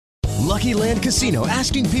Lucky Land Casino,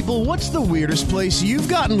 asking people, what's the weirdest place you've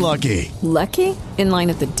gotten lucky? Lucky? In line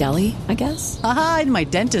at the deli, I guess? Aha, in my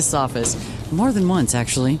dentist's office. More than once,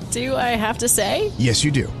 actually. Do I have to say? Yes,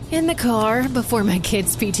 you do. In the car before my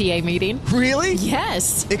kids' PTA meeting. Really?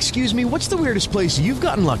 Yes. Excuse me, what's the weirdest place you've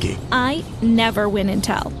gotten lucky? I never win and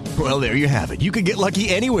tell. Well, there you have it. You can get lucky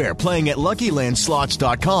anywhere, playing at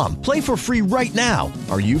LuckyLandSlots.com. Play for free right now.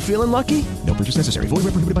 Are you feeling lucky? No purchase necessary. Void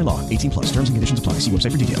where prohibited by law. 18+. Terms and conditions apply. See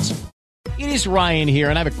website for details. It is Ryan here,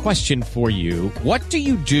 and I have a question for you. What do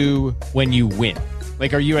you do when you win?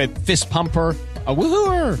 Like, are you a fist pumper, a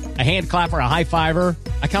woohooer, a hand clapper, a high fiver?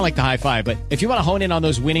 I kind of like the high five, but if you want to hone in on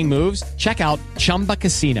those winning moves, check out Chumba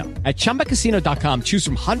Casino. At ChumbaCasino.com, choose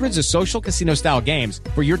from hundreds of social casino-style games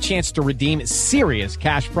for your chance to redeem serious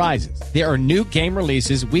cash prizes. There are new game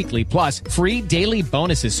releases weekly, plus free daily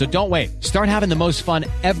bonuses, so don't wait. Start having the most fun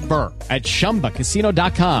ever at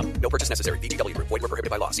ChumbaCasino.com. No purchase necessary. VGW. Void where prohibited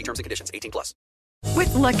by law. See terms and conditions. 18+.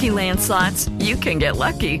 With Lucky Land Slots, you can get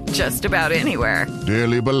lucky just about anywhere.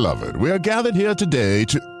 Dearly beloved, we are gathered here today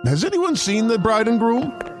to... Has anyone seen the bride and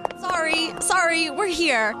groom? Sorry, we're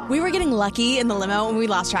here. We were getting lucky in the limo and we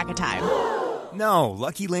lost track of time. No,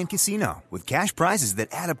 Lucky Land Casino, with cash prizes that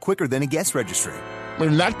add up quicker than a guest registry.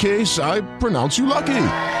 In that case, I pronounce you lucky.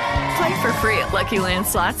 Play for free at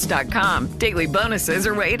LuckyLandSlots.com. Daily bonuses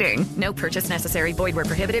are waiting. No purchase necessary. Void where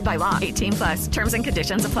prohibited by law. 18+. Terms and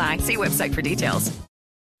conditions apply. See website for details.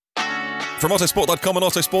 From Autosport.com and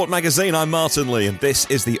Autosport Magazine, I'm Martin Lee, and this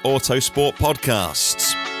is the Autosport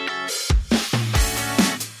Podcast.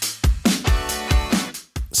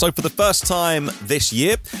 So for the first time this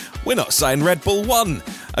year, we're not saying Red Bull won.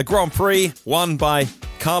 A Grand Prix won by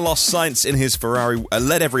Carlos Sainz in his Ferrari,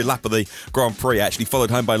 led every lap of the Grand Prix, actually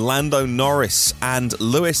followed home by Lando Norris and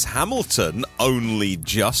Lewis Hamilton, only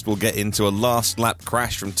just. We'll get into a last lap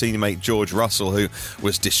crash from teammate George Russell, who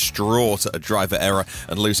was distraught at a driver error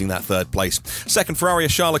and losing that third place. Second Ferrari,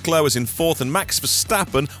 Charles Leclerc was in fourth, and Max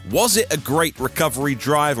Verstappen, was it a great recovery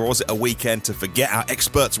drive or was it a weekend to forget? Our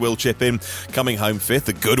experts will chip in. Coming home fifth,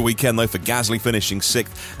 a good weekend though for Gasly finishing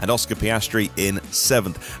sixth, and Oscar Piastri in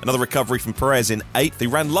seventh. Another recovery from Perez in eighth.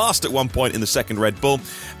 He ran last at one point in the second Red Bull,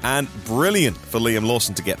 and brilliant for Liam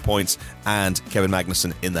Lawson to get points, and Kevin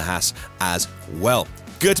Magnussen in the Haas as well.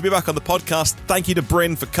 Good to be back on the podcast. Thank you to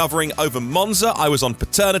Bryn for covering over Monza. I was on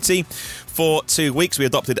paternity for 2 weeks. We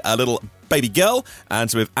adopted a little baby girl, and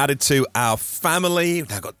so we've added to our family. We've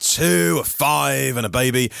now got 2, a 5, and a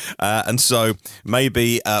baby. And so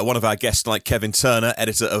maybe one of our guests, like Kevin Turner,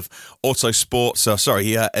 editor of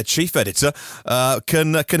Autosport, a chief editor,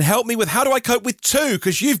 can help me with how do I cope with 2?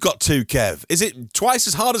 Because you've got 2, Kev. Is it twice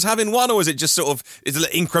as hard as having 1, or is it just sort of is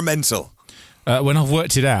it incremental? When I've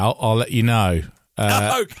worked it out, I'll let you know.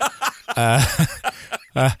 I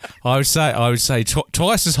would say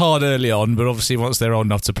twice as hard early on, but obviously once they're old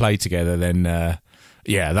enough to play together, then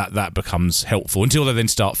that becomes helpful until they then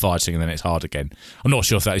start fighting, and then it's hard again. I'm not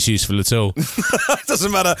sure if that is useful at all. It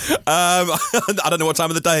doesn't matter. I don't know what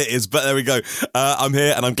time of the day it is, but there we go. I'm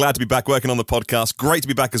here, and I'm glad to be back working on the podcast. Great to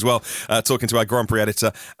be back as well, talking to our Grand Prix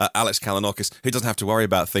editor, Alex Kalinakis, who doesn't have to worry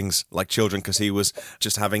about things like children because he was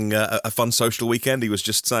just having a fun social weekend, he was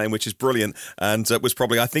just saying, which is brilliant, and was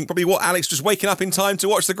probably what, Alex, just waking up in time to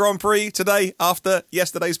watch the Grand Prix today after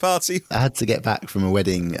yesterday's party? I had to get back from a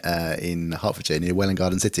wedding in Hertfordshire near Welwyn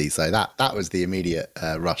Garden City, so that was the immediate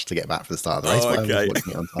rush to get back for the start of the race. Oh, okay. I was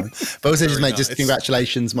watching it on time. But also, just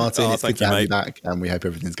congratulations, Martin. It's good to have you back, and we hope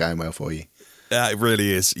everything's going well for you. It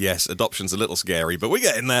really is, yes. Adoption's a little scary, but we're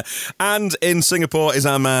getting there. And in Singapore is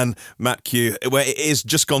our man, Matt Q, where it is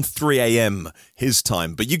just gone 3 a.m. his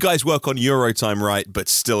time. But you guys work on Euro time, right? But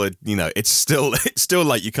still, it's still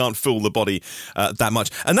like you can't fool the body that much.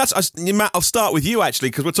 And that's, Matt, I'll start with you,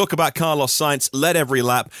 actually, because we'll talk about Carlos Sainz. Led every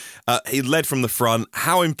lap. He led from the front.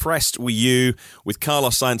 How impressed were you with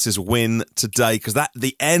Carlos Sainz's win today? Because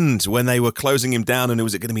the end, when they were closing him down, and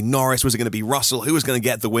was it going to be Norris? Was it going to be Russell? Who was going to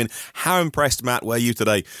get the win? How impressed, Matt, were you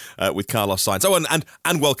today with Carlos Sainz? Oh,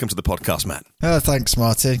 and welcome to the podcast, Matt. Thanks,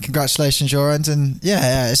 Martin. Congratulations, your end. And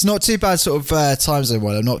yeah, it's not too bad sort of time zone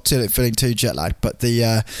one. I'm not feeling too jet lagged, but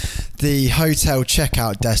the hotel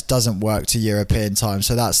checkout desk doesn't work to European time,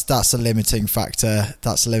 so that's a limiting factor.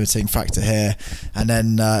 That's a limiting factor here. And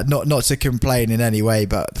then not to complain in any way,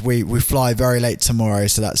 but we fly very late tomorrow,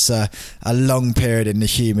 so that's a long period in the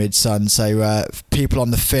humid sun. So people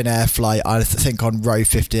on the Finnair flight, I think on row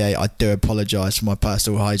 58, I do apologise apologise for my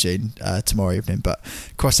personal hygiene tomorrow evening, but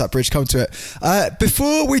cross that bridge, come to it.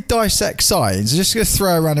 Before we dissect Sainz, I'm just going to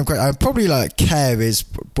throw around probably like Kerr is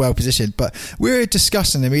well positioned, but we were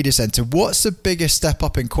discussing in the media centre, what's the biggest step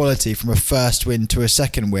up in quality from a first win to a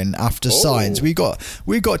second win after Sainz? We got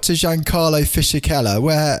to Giancarlo Fisichella.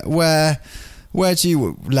 Where do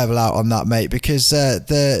you level out on that, mate? Because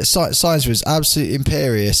the Sainz was absolutely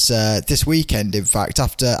imperious this weekend, in fact,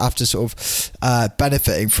 after sort of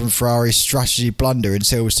benefiting from Ferrari's strategy blunder in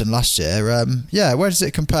Silverstone last year. Where does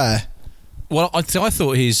it compare? Well, I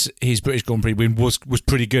thought his British Grand Prix win was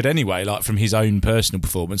pretty good anyway. Like from his own personal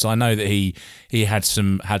performance, I know that he had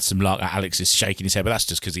some luck. Alex is shaking his head, but that's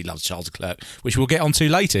just because he loves Charles Leclerc, which we'll get onto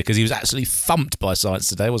later because he was absolutely thumped by Sainz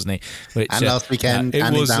today, wasn't he? Which, and last weekend, it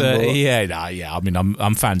and was. I mean,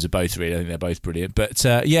 I'm fans of both. Really, I think they're both brilliant. But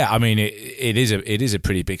I mean, it is a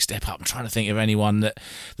pretty big step up. I'm trying to think of anyone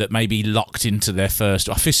that maybe locked into their first.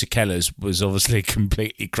 Fisichella's was obviously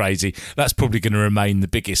completely crazy. That's probably going to remain the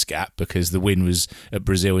biggest gap because the win was at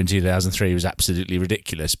Brazil in 2003 was absolutely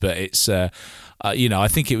ridiculous, but it's I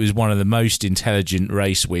think it was one of the most intelligent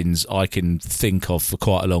race wins I can think of for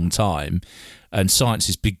quite a long time, and Sainz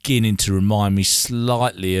is beginning to remind me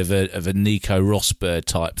slightly of a Nico Rosberg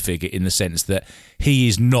type figure in the sense that he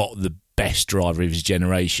is not the best driver of his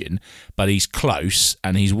generation, but he's close,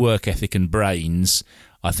 and his work ethic and brains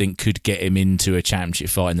I think could get him into a championship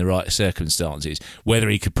fight in the right circumstances. Whether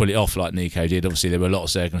he could pull it off like Nico did, obviously there were a lot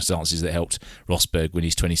of circumstances that helped Rosberg win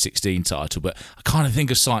his 2016 title, but I kind of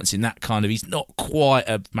think of Sainz in that kind of, he's not quite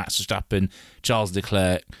a Max Verstappen, Charles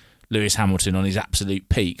Leclerc, Lewis Hamilton on his absolute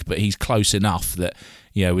peak, but he's close enough that,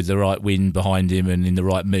 with the right wind behind him and in the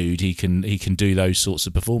right mood, he can do those sorts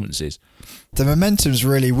of performances. The momentum's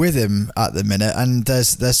really with him at the minute, and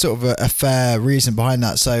there's sort of a fair reason behind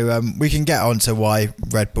that. So we can get on to why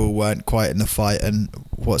Red Bull weren't quite in the fight and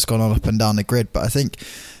what's gone on up and down the grid. But I think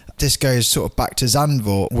this goes sort of back to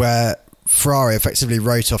Zandvoort, where Ferrari effectively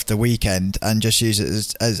wrote off the weekend and just used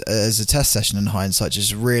it as a test session in hindsight,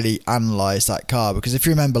 just really analyse that car. Because if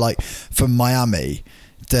you remember, like from Miami,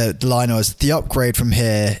 the line was, the upgrade from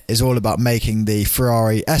here is all about making the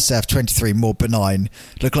Ferrari SF23 more benign.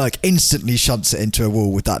 Leclerc instantly shunts it into a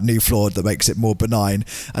wall with that new floor that makes it more benign.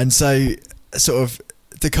 And so sort of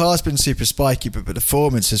the car's been super spiky, but the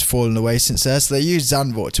performance has fallen away since there. So they used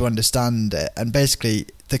Zandvoort to understand it. And basically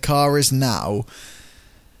the car is now...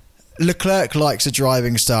 Leclerc likes a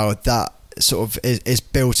driving style that sort of is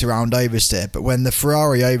built around oversteer, but when the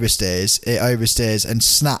Ferrari oversteers, it oversteers and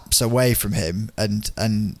snaps away from him, and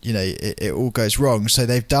it all goes wrong. So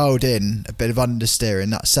they've dialed in a bit of understeer in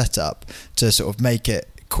that setup to sort of make it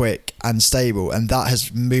quick and stable, and that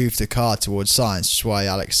has moved the car towards Sainz, which is why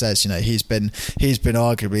Alex says he's been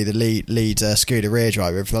arguably the lead Scuderia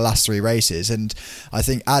driver for the last 3 races. And I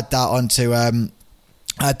think add that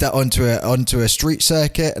onto a street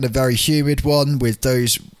circuit and a very humid one with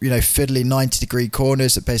those fiddly 90-degree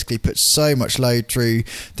corners that basically put so much load through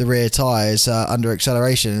the rear tyres under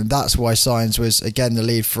acceleration, and that's why Sainz was again the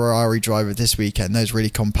lead Ferrari driver this weekend. Those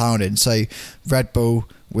really compounded. So Red Bull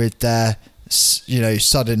with their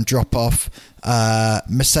sudden drop off,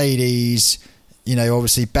 Mercedes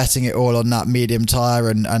obviously betting it all on that medium tyre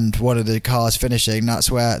and one of the cars finishing.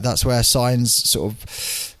 That's where Sainz sort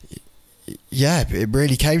of it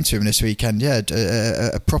really came to him this weekend.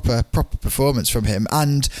 A proper performance from him.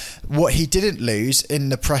 And what he didn't lose in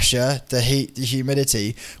the pressure, the heat, the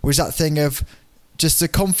humidity, was that thing of just the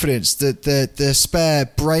confidence, the spare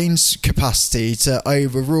brains capacity to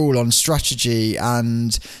overrule on strategy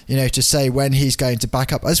and to say when he's going to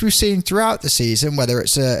back up, as we've seen throughout the season, whether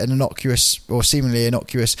it's an innocuous or seemingly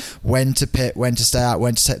innocuous when to pit, when to stay out,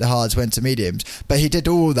 when to take the hards, when to mediums. But he did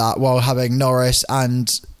all that while having Norris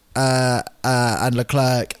and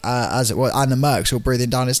Leclerc as it was, and the Mercs all breathing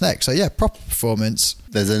down his neck. So proper performance.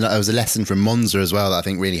 There was a lesson from Monza as well that I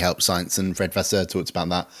think really helped Sainz, and Fred Vasseur talked about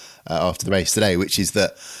that after the race today, which is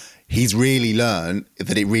that he's really learned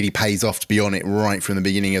that it really pays off to be on it right from the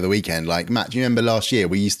beginning of the weekend. Like, Matt, do you remember last year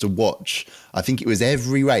we used to watch, I think it was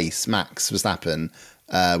every race, Max Verstappen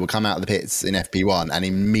will come out of the pits in FP1 and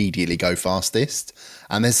immediately go fastest.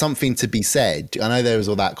 And there's something to be said. I know there was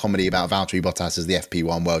all that comedy about Valtteri Bottas as the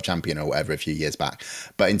FP1 world champion or whatever a few years back.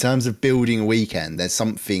 But in terms of building a weekend, there's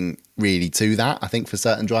something really to that, I think, for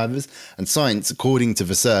certain drivers. And Sainz, according to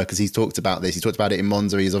Vasseur, because he's talked about this, he talked about it in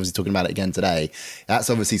Monza, he's obviously talking about it again today. That's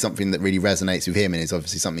obviously something that really resonates with him and is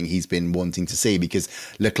obviously something he's been wanting to see, because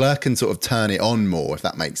Leclerc can sort of turn it on more, if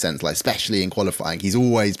that makes sense. Like, especially in qualifying, he's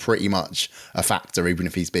always pretty much a factor, even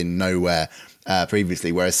if he's been nowhere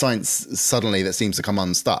previously, whereas Sainz suddenly that seems to come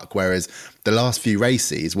unstuck. Whereas the last few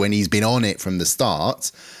races, when he's been on it from the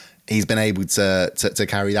start, he's been able to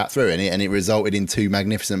carry that through, and it resulted in 2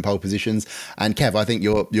 magnificent pole positions. And Kev, I think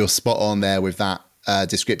you're spot on there with that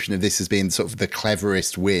description of this as being sort of the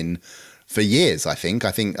cleverest win for years. I think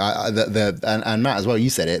and Matt as well, you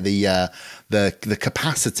said it, the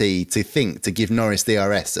capacity to think to give Norris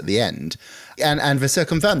DRS at the end. And Vasseur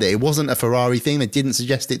confirmed it. It wasn't a Ferrari thing. They didn't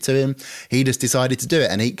suggest it to him. He just decided to do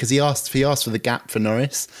it. And he asked for the gap for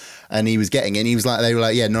Norris, and he was getting it. And he was like, they were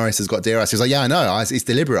like, yeah, Norris has got DRS. He was like, yeah, I know. It's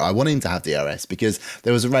deliberate. I want him to have DRS because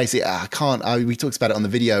there was a race. We talked about it on the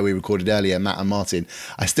video we recorded earlier, Matt and Martin.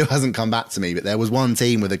 It still hasn't come back to me, but there was one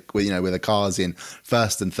team with the cars in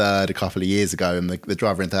first and third a couple of years ago, and the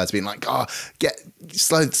driver in third's being like,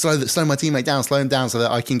 slow my teammate down, slow him down so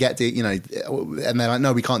that I can get to, and they're like,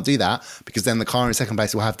 no, we can't do that because then the car in second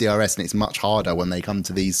place will have DRS, and it's much harder when they come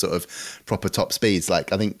to these sort of proper top speeds.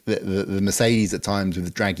 Like I think the Mercedes at times with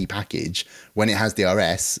the draggy package, when it has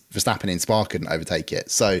DRS, Verstappen in Spa couldn't overtake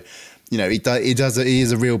it. So, it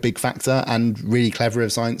is a real big factor, and really clever of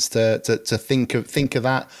Sainz to think of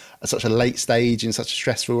that at such a late stage in such a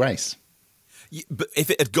stressful race. But if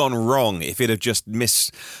it had gone wrong, if it had just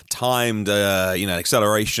mistimed,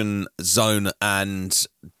 acceleration zone, and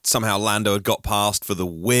somehow Lando had got past for the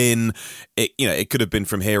win, it could have been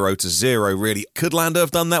from hero to zero. Really, could Lando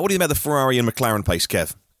have done that? What do you think about the Ferrari and McLaren pace,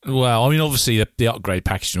 Kev? Well, I mean, obviously the upgrade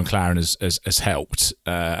package from McLaren has helped,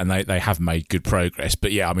 and they have made good progress.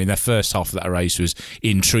 But yeah, I mean, their first half of that race was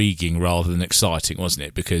intriguing rather than exciting, wasn't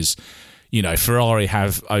it? Because Ferrari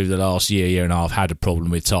have over the last year and a half had a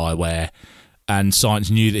problem with tyre wear. And Sainz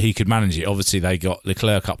knew that he could manage it. Obviously, they got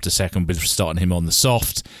Leclerc up to second with starting him on the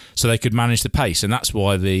soft, so they could manage the pace. And that's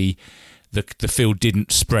why the field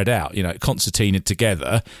didn't spread out, concertina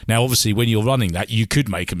together. Now, obviously, when you're running that, you could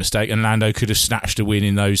make a mistake, and Lando could have snatched a win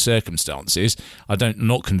in those circumstances. I'm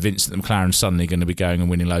not convinced that McLaren's suddenly going to be going and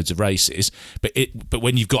winning loads of races. But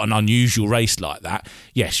when you've got an unusual race like that,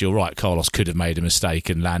 yes, you're right, Carlos could have made a mistake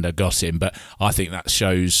and Lando got him. But I think that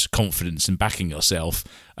shows confidence in backing yourself,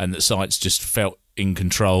 and that Sainz just felt in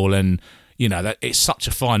control, and that it's such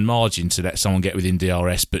a fine margin to let someone get within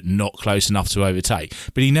DRS but not close enough to overtake.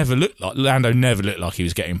 But Lando never looked like he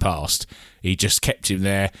was getting past. He just kept him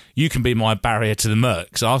there. You can be my barrier to the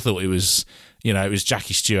Mercs. I thought it was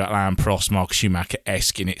Jackie Stewart, Alain Prost, Mark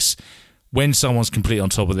Schumacher-esque, and it's when someone's completely on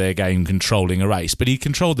top of their game controlling a race. But he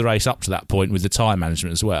controlled the race up to that point with the tyre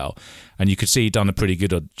management as well. And you could see he'd done a pretty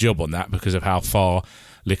good job on that because of how far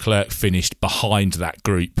Leclerc finished behind that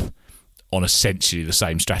group on essentially the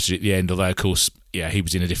same strategy at the end, although, of course, he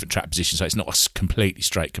was in a different track position, so it's not a completely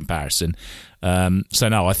straight comparison. I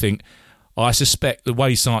suspect the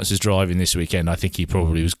way Sainz is driving this weekend, I think he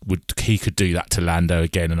probably he could do that to Lando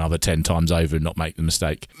again another 10 times over and not make the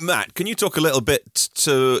mistake. Matt, can you talk a little bit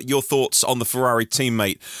to your thoughts on the Ferrari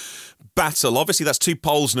teammate battle? Obviously, that's 2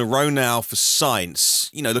 poles in a row now for Sainz.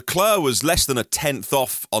 Leclerc was less than a 10th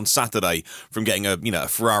off on Saturday from getting a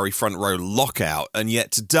Ferrari front row lockout, and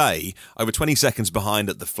yet today, over 20 seconds behind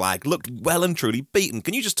at the flag, looked well and truly beaten.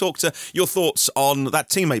 Can you just talk to your thoughts on that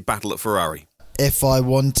teammate battle at Ferrari? If I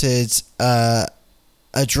wanted a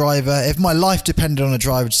driver, if my life depended on a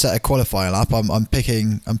driver to set a qualifying lap, I'm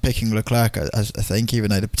picking Leclerc. I think, even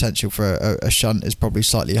though the potential for a shunt is probably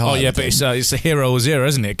slightly higher. Oh yeah, but it's a hero or zero,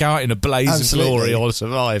 isn't it? Go out in a blaze of glory or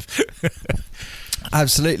survive.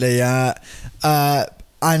 Absolutely, and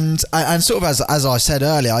sort of as I said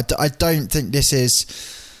earlier, I don't think this is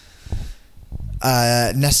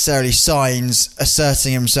necessarily Sainz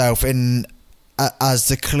asserting himself in as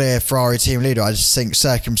the clear Ferrari team leader. I just think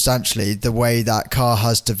circumstantially the way that car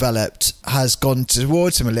has developed has gone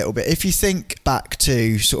towards him a little bit. If you think back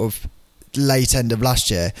to sort of late end of last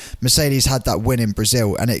year, Mercedes had that win in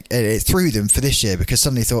Brazil, and it threw them for this year because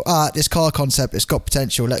suddenly thought, this car concept, it's got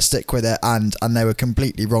potential, let's stick with it, and they were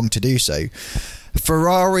completely wrong to do so.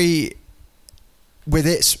 Ferrari, with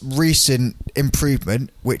its recent improvement,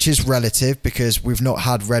 which is relative because we've not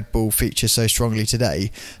had Red Bull feature so strongly today,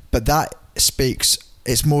 but that speaks,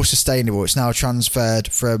 it's more sustainable. It's now transferred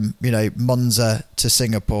from Monza to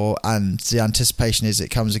Singapore, and the anticipation is it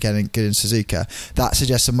comes again in Suzuka. That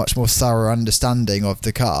suggests a much more thorough understanding of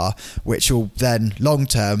the car, which will then long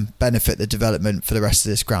term benefit the development for the rest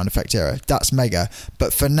of this ground effect era. That's mega,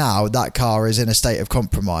 but for now that car is in a state of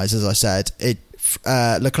compromise. As I said,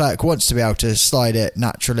 Leclerc wants to be able to slide it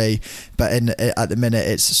naturally, but at the minute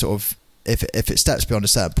it's sort of, if it steps beyond a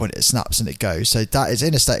certain point, it snaps and it goes. So that is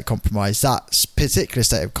in a state of compromise. That particular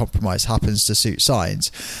state of compromise happens to suit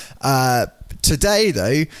Sainz. Today,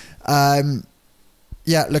 though,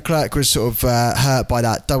 Leclerc was sort of hurt by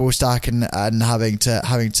that double stack and having to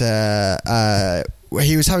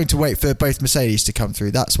he was having to wait for both Mercedes to come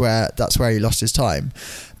through. That's where he lost his time.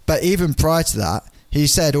 But even prior to that, he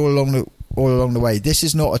said all along the way, this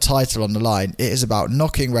is not a title on the line. It is about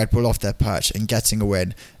knocking Red Bull off their perch and getting a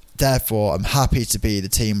win. Therefore, I'm happy to be the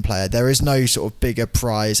team player. There is no sort of bigger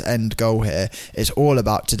prize end goal here. It's all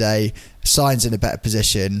about today. Sainz in a better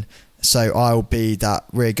position, so I'll be that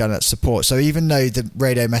rear gunner support. So even though the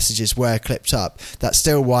radio messages were clipped up, that's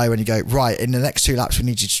still why when you go, right, in the next 2 laps we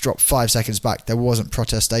need you to drop 5 seconds back, there wasn't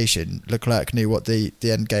protestation. Leclerc knew what the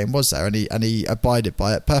end game was there, and he abided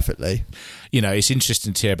by it perfectly. You know, it's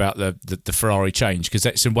interesting to hear about the Ferrari change, because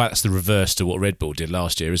that's the reverse to what Red Bull did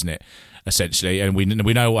last year, isn't it? Essentially, and we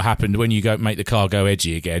know what happened when you make the car go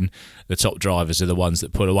edgy again. The top drivers are the ones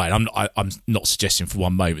that pull away. And I'm not suggesting for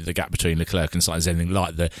one moment the gap between Leclerc and Sainz is anything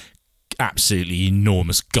like the absolutely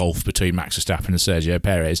enormous gulf between Max Verstappen and Sergio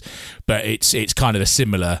Perez, but it's kind of a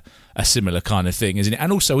similar kind of thing, isn't it?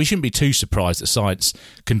 And also, we shouldn't be too surprised that Sainz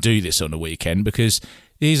can do this on the weekend, because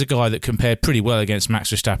he's a guy that compared pretty well against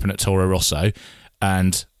Max Verstappen at Toro Rosso,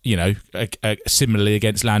 and similarly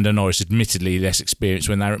against Lando Norris, admittedly less experienced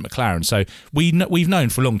when they were at McLaren. So we've known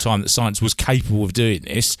for a long time that Sainz was capable of doing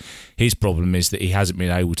this. His problem is that he hasn't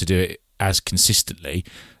been able to do it as consistently.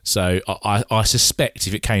 So I suspect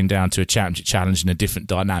if it came down to a championship challenge and a different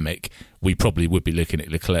dynamic, we probably would be looking at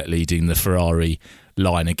Leclerc leading the Ferrari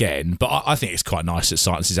line again. But I think it's quite nice that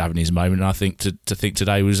Sainz is having his moment, and I think to think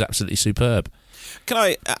today was absolutely superb. Can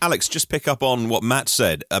I, Alex, just pick up on what Matt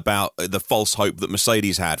said about the false hope that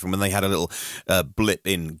Mercedes had from when they had a little blip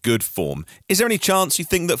in good form? Is there any chance you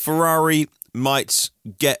think that Ferrari might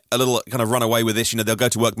get a little kind of run away with this? You know, they'll go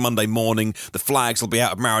to work Monday morning, the flags will be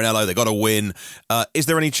out of Maranello, they've got to win. Is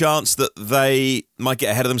there any chance that they might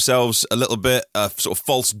get ahead of themselves a little bit, sort of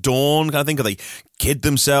false dawn kind of thing? Could they kid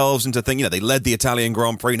themselves into thinking, they led the Italian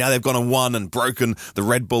Grand Prix, now they've gone and won and broken the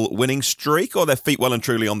Red Bull winning streak, or their feet well and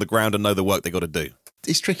truly on the ground and know the work they've got to do?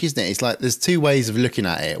 It's tricky, isn't it? It's like there's two ways of looking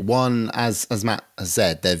at it. One, as Matt has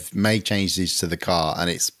said, they've made changes to the car and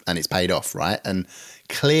it's paid off, right? And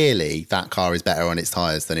clearly that car is better on its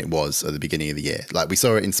tyres than it was at the beginning of the year. Like we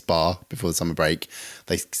saw it in Spa before the summer break.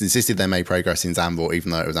 They insisted they made progress in Zandvoort,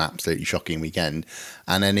 even though it was an absolutely shocking weekend.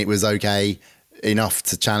 And then it was okay enough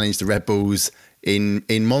to challenge the Red Bulls in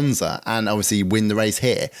Monza and obviously win the race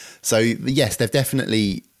here. So yes, they've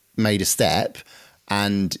definitely made a step.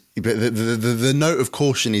 But the note of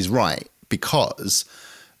caution is right, because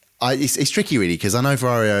it's tricky really, because I know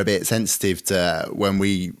Ferrari are a bit sensitive to when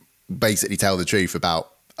we basically tell the truth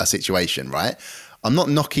about a situation, right? I'm not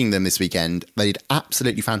knocking them this weekend. They did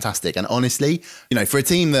absolutely fantastic. And honestly, for a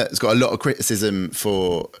team that's got a lot of criticism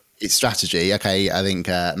for its strategy, okay, I think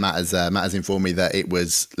Matt has informed me that it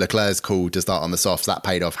was Leclerc's call to start on the softs. That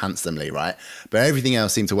paid off handsomely, right? But everything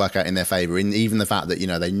else seemed to work out in their favour. Even the fact that,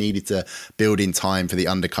 they needed to build in time for the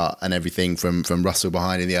undercut and everything from Russell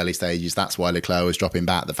behind in the early stages. That's why Leclerc was dropping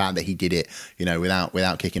back. The fact that he did it,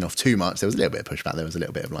 without kicking off too much. There was a little bit of pushback. There was a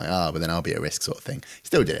little bit of like, but then I'll be at risk sort of thing. He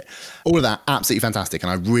still did it. All of that, absolutely fantastic.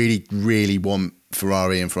 And I really, really want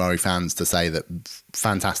Ferrari and Ferrari fans to say that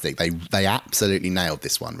fantastic. They absolutely nailed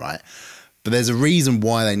this one, right? But there's a reason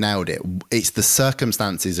why they nailed it. It's the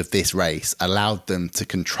circumstances of this race allowed them to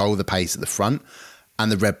control the pace at the front,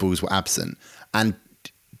 and the Red Bulls were absent. And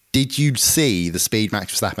did you see the speed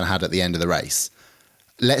Max Verstappen had at the end of the race?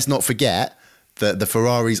 Let's not forget that the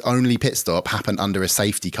Ferrari's only pit stop happened under a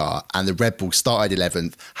safety car, and the Red Bull started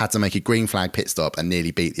 11th, had to make a green flag pit stop and nearly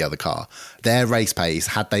beat the other car. Their race pace,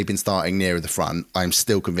 had they been starting nearer the front, I'm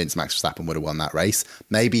still convinced Max Verstappen would have won that race.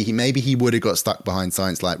 Maybe he would have got stuck behind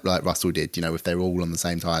Sainz like Russell did, if they were all on the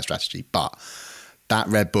same tyre strategy. But that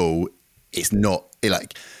Red Bull, it's not,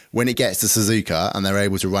 when it gets to Suzuka and they're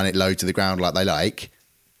able to run it low to the ground like they like,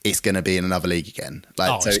 it's going to be in another league again.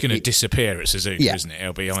 It's going to disappear at Suzuka, isn't it?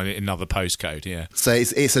 It'll be on another postcode, yeah. So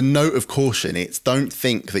it's a note of caution. It's don't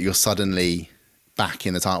think that you're suddenly back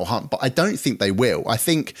in the title hunt, but I don't think they will. I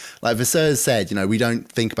think, like Vasseur said, we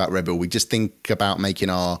don't think about Red Bull. We just think about making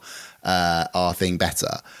our thing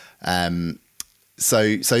better. So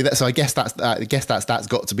I guess that's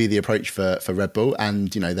got to be the approach for Red Bull,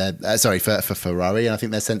 and for Ferrari, and I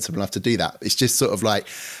think they're sensible enough to do that. It's just sort of like,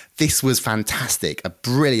 this was fantastic, a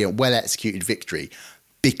brilliant, well-executed victory,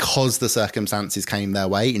 because the circumstances came their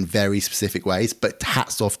way in very specific ways, but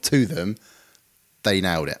hats off to them, they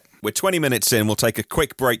nailed it. We're 20 minutes in. We'll take a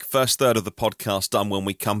quick break. First third of the podcast done. When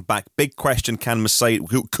we come back, big question, could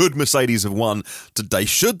Mercedes have won today?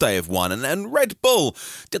 Should they have won? And Red Bull,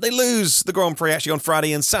 did they lose the Grand Prix actually on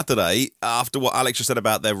Friday and Saturday after what Alex just said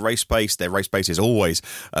about their race pace? Their race pace is always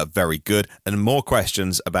very good. And more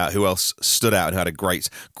questions about who else stood out and had a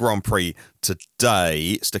great Grand Prix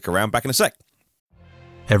today. Stick around, back in a sec.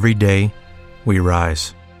 Every day, we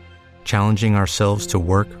rise, challenging ourselves to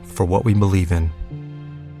work for what we believe in.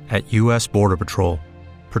 At U.S. Border Patrol,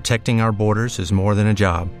 protecting our borders is more than a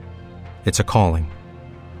job. It's a calling.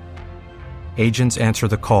 Agents answer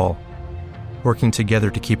the call, working together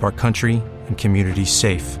to keep our country and communities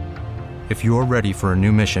safe. If you are ready for a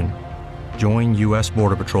new mission, join U.S.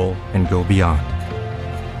 Border Patrol and go beyond.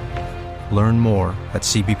 Learn more at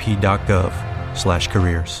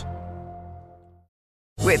cbp.gov/careers.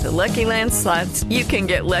 With the Lucky Land Slots, you can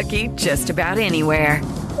get lucky just about anywhere.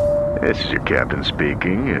 This is your captain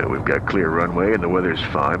speaking. We've got clear runway and the weather's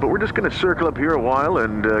fine, but we're just going to circle up here a while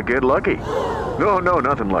and get lucky. No,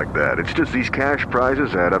 nothing like that. It's just these cash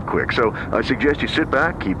prizes add up quick. So I suggest you sit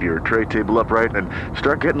back, keep your tray table upright, and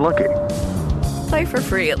start getting lucky. Play for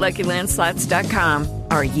free at LuckyLandSlots.com.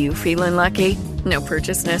 Are you feeling lucky? No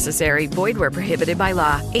purchase necessary. Void where prohibited by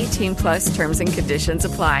law. 18+ terms and conditions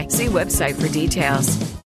apply. See website for details.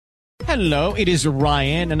 Hello, it is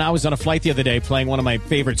Ryan, and I was on a flight the other day playing one of my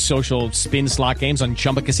favorite social spin slot games on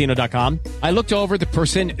ChumbaCasino.com. I looked over at the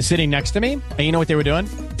person sitting next to me, and you know what they were doing?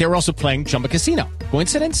 They were also playing Chumba Casino.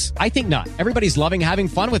 Coincidence? I think not. Everybody's loving having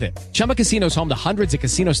fun with it. Chumba Casino is home to hundreds of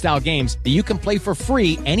casino-style games that you can play for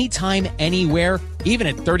free anytime, anywhere, even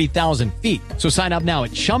at 30,000 feet. So sign up now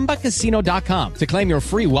at ChumbaCasino.com to claim your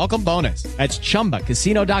free welcome bonus. That's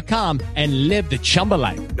ChumbaCasino.com and live the Chumba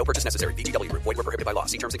life. No purchase necessary. VGW. Void where prohibited by law.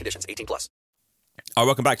 See terms and conditions. 18+. All right,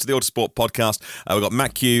 welcome back to the Autosport podcast. We've got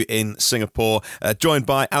Matt Q in Singapore, joined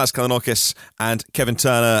by Alex Kalinokis and Kevin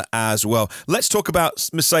Turner as well. Let's talk about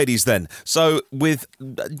Mercedes then. So with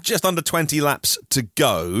just under 20 laps to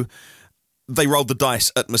go, they rolled the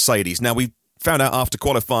dice at Mercedes. Now, we found out after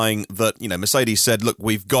qualifying that, Mercedes said, look,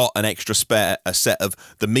 we've got an extra spare, a set of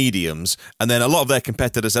the mediums. And then a lot of their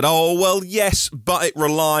competitors said, oh, well, yes, but it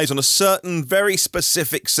relies on a certain very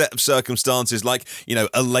specific set of circumstances, like,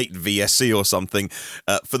 a late VSC or something,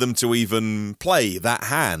 for them to even play that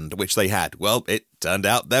hand, which they had. Well, it turned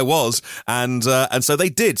out there was. And so they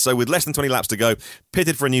did. So with less than 20 laps to go,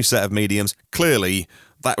 pitted for a new set of mediums. Clearly,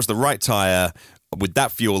 that was the right tyre, with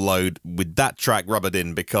that fuel load, with that track rubbered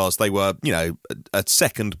in, because they were, a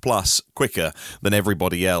second plus quicker than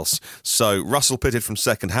everybody else. So Russell pitted from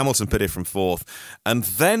second, Hamilton pitted from fourth, and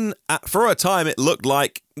then for a time it looked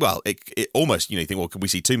like, well, it almost, you think, well, could we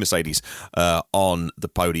see two Mercedes on the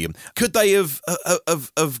podium? Could they have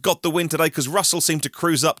got the win today? Because Russell seemed to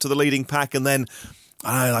cruise up to the leading pack, and then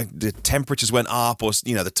I don't know, like the temperatures went up, or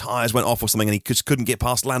the tyres went off or something, and he just couldn't get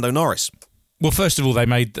past Lando Norris. Well, first of all, they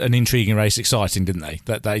made an intriguing race exciting, didn't they?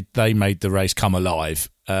 That they made the race come alive,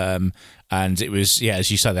 and it was,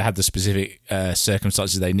 as you say, they had the specific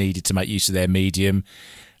circumstances they needed to make use of their medium,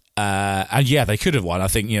 and they could have won. I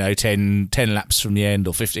think 10 laps from the end,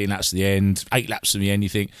 or 15 laps from the end, 8 laps from the end. You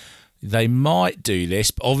think they might do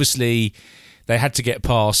this, but obviously they had to get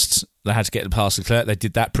past. They had to get past Leclerc. They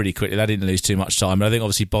did that pretty quickly. They didn't lose too much time, but I think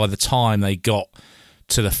obviously by the time they got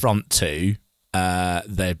to the front two,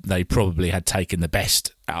 they probably had taken the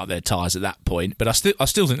best out of their tyres at that point. But I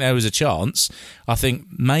still think there was a chance. I think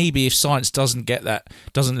maybe if Sainz doesn't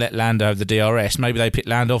let Lando have the DRS, maybe they pick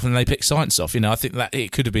Lando off and they pick Sainz off. I think that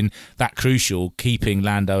it could have been that crucial, keeping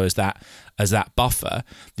Lando as that buffer.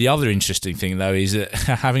 The other interesting thing though is that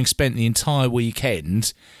having spent the entire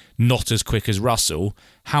weekend not as quick as Russell,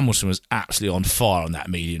 Hamilton was absolutely on fire on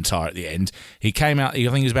that medium tyre at the end. He came out, I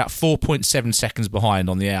think he was about 4.7 seconds behind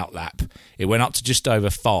on the outlap. It went up to just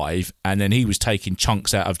over 5, and then he was taking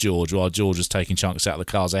chunks out of George while George was taking chunks out of the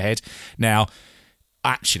cars ahead. Now,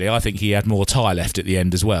 actually, I think he had more tyre left at the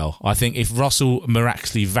end as well. I think if Russell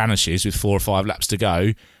miraculously vanishes with 4 or 5 laps to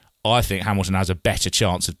go, I think Hamilton has a better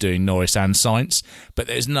chance of doing Norris and Sainz, but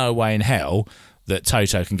there's no way in hell that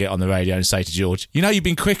Toto can get on the radio and say to George, you've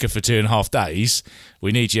been quicker for 2.5 days.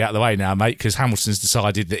 We need you out of the way now, mate, because Hamilton's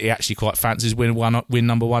decided that he actually quite fancies win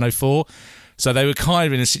number 104. So they were kind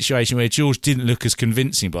of in a situation where George didn't look as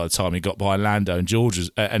convincing by the time he got behind Lando, and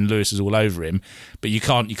and Lewis was all over him. But you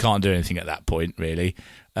can't do anything at that point, really.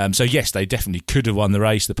 So yes, they definitely could have won the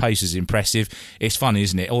race. The pace is impressive. It's funny,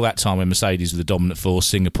 isn't it? All that time when Mercedes was the dominant force,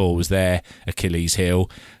 Singapore was their Achilles heel.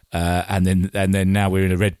 And then now we're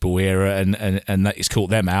in a Red Bull era, and that it's caught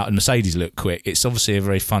them out, and Mercedes look quick. It's obviously a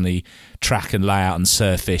very funny track and layout and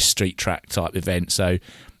surface street track type event. So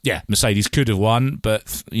yeah, Mercedes could have won,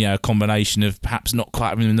 but a combination of perhaps not quite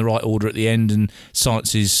having them in the right order at the end, and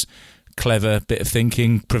Sainz's clever bit of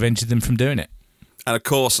thinking prevented them from doing it. And of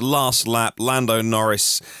course, last lap, Lando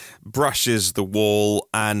Norris brushes the wall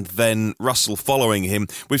and then Russell following him.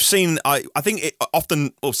 We've seen, I think it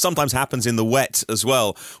often or sometimes happens in the wet as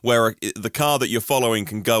well, where the car that you're following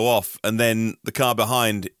can go off and then the car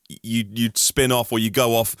behind you spin off, or you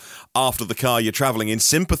go off after the car you're travelling in.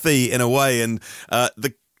 Sympathy in a way, and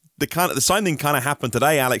the same thing kind of happened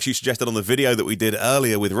today, Alex. You suggested on the video that we did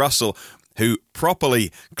earlier with Russell, who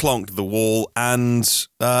properly clonked the wall and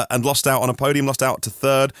lost out on a podium, lost out to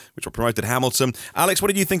third, which promoted Hamilton. Alex, what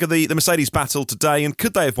did you think of the Mercedes battle today, and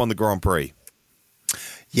could they have won the Grand Prix?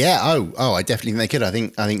 Yeah, I definitely think they could. I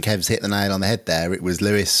think Kev's hit the nail on the head there. It was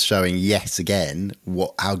Lewis showing yet again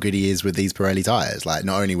how good he is with these Pirelli tyres. Like,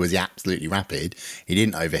 not only was he absolutely rapid, he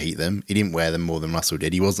didn't overheat them, he didn't wear them more than Russell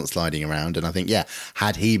did, he wasn't sliding around, and I think,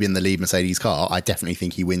 had he been the lead Mercedes car, I definitely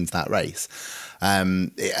think he wins that race.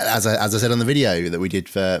 As I said on the video that we did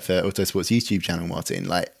for Autosport's YouTube channel, Martin,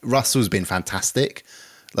 like, Russell's been fantastic.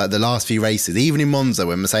 Like, the last few races, even in Monza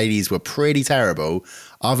when Mercedes were pretty terrible,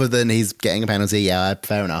 other than he's getting a penalty,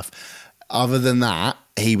 fair enough. Other than that,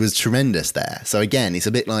 he was tremendous there. So again, it's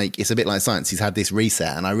a bit like Sainz. He's had this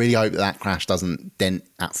reset, and I really hope that crash doesn't dent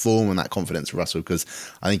that form and that confidence for Russell, because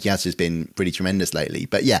I think he has just been pretty tremendous lately.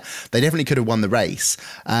 But yeah, they definitely could have won the race.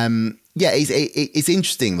 It's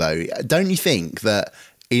interesting though. Don't you think that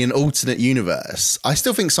in an alternate universe, I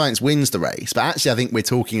still think Sainz wins the race, but actually I think we're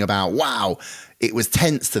talking about, wow, it was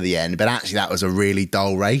tense to the end, but actually that was a really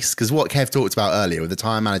dull race. Because what Kev talked about earlier with the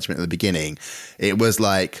tyre management at the beginning, it was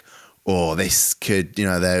like, this could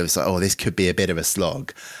be a bit of a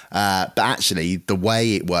slog. But actually, the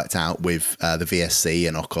way it worked out with the VSC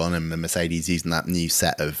and Ocon and the Mercedes using that new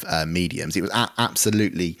set of mediums, it was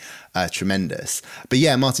absolutely tremendous. But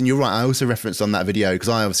yeah, Martin, you're right. I also referenced on that video,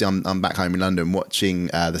 because I'm back home in London watching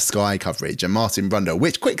the Sky coverage, and Martin Brundle,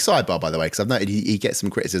 which, quick sidebar by the way, because I've noted he gets some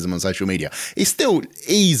criticism on social media, he's still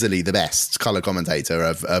easily the best colour commentator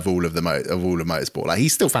of all of motorsport. Like,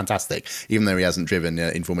 he's still fantastic, even though he hasn't driven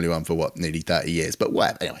in Formula One for nearly 30 years. But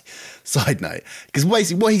anyway, side note, because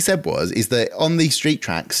basically what he said is that on these street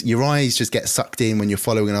tracks, your eyes just get sucked in when you're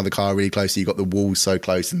following another car really closely. You've got the walls so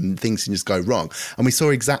close and things can just go wrong. And we saw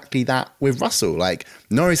exactly that with Russell. Like,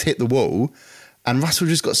 Norris hit the wall and Russell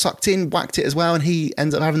just got sucked in, whacked it as well, and he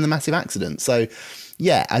ends up having the massive accident. So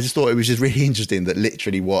yeah, I just thought it was just really interesting that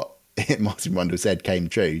literally what Martin Brundle said came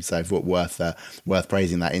true. So I thought worth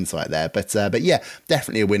praising that insight there. But yeah,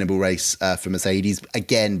 definitely a winnable race for Mercedes,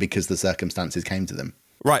 again, because the circumstances came to them.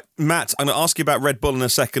 Right, Matt, I'm going to ask you about Red Bull in a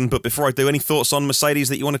second, but before I do, any thoughts on Mercedes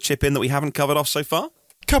that you want to chip in that we haven't covered off so far?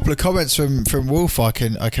 Couple of comments from Wolf I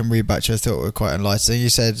can read back to. I thought were quite enlightening. You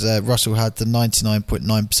said Russell had the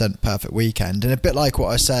 99.9% perfect weekend, and a bit like what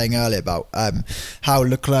I was saying earlier about how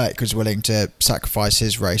Leclerc was willing to sacrifice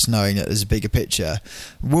his race knowing that there's a bigger picture.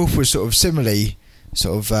 Wolf was sort of similarly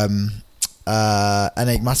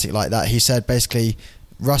enigmatic like that. He said basically,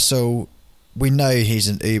 Russell, we know he's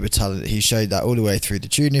an uber talent. He showed that all the way through the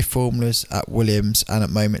junior formulas at Williams and at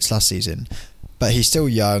moments last season. But he's still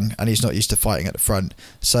young and he's not used to fighting at the front.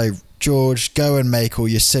 So, George, go and make all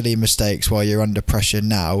your silly mistakes while you're under pressure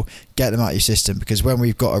now. Get them out of your system, because when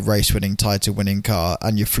we've got a race-winning, title-winning car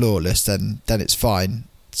and you're flawless, then it's fine.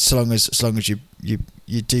 So long as you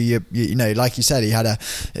do your, like you said,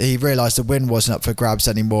 he realised the win wasn't up for grabs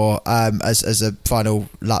anymore as the final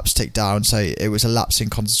laps ticked down, so it was a lapse in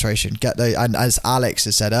concentration. And as Alex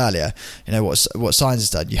has said earlier, what Sainz has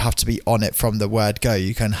done, you have to be on it from the word go.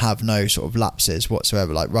 You can have no sort of lapses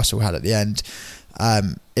whatsoever like Russell had at the end.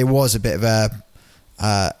 It was a bit of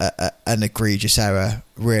an egregious error,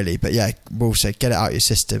 really, but yeah, we'll say get it out of your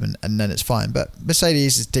system and then it's fine. But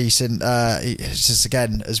Mercedes is decent. It's just,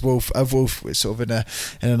 again, as Wolf was sort of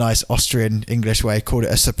in a nice Austrian English way called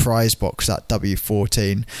it a surprise box, that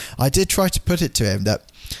W14. I did try to put it to him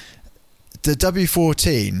that the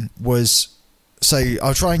W14 was, so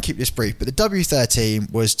I'll try and keep this brief, but the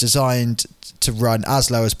W13 was designed to run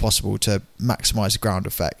as low as possible to maximise the ground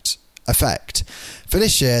effect. For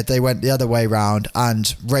this year, they went the other way round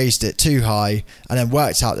and raised it too high and then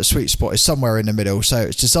worked out the sweet spot is somewhere in the middle. So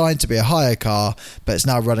it's designed to be a higher car, but it's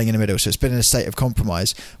now running in the middle. So it's been in a state of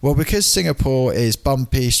compromise. Well, because Singapore is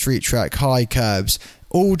bumpy, street track, high curbs,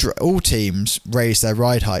 all teams raised their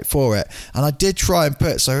ride height for it. And I did try and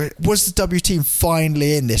so was the W team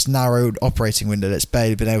finally in this narrowed operating window that's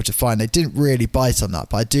barely been able to find? They didn't really bite on that,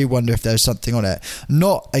 but I do wonder if there's something on it.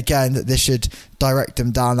 Not, again, that this should direct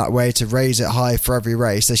them down that way to raise it high for every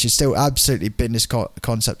race. They should still absolutely bin this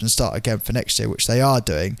concept and start again for next year, which they are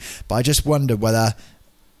doing. But I just wonder whether,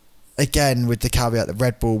 again, with the caveat that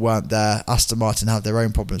Red Bull weren't there, Aston Martin have their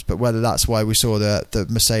own problems, but whether that's why we saw the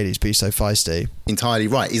Mercedes be so feisty. Entirely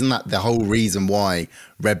right. Isn't that the whole reason why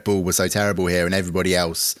Red Bull was so terrible here and everybody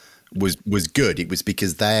else was good? It was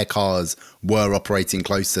because their cars were operating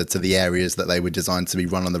closer to the areas that they were designed to be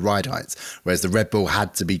run on the ride heights, whereas the Red Bull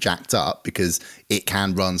had to be jacked up because it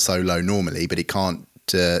can run so low normally, but it can't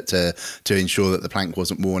to ensure that the plank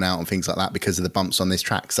wasn't worn out and things like that because of the bumps on this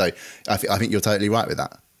track. So I think you're totally right with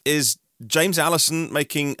that. Is James Allison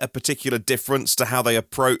making a particular difference to how they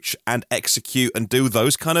approach and execute and do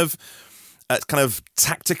those kind of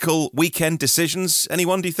tactical weekend decisions?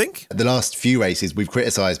 Anyone, do you think? The last few races, we've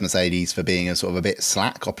criticised Mercedes for being a sort of a bit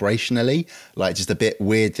slack operationally, like just a bit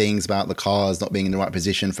weird things about the cars not being in the right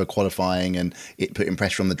position for qualifying and it putting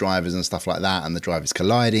pressure on the drivers and stuff like that, and the drivers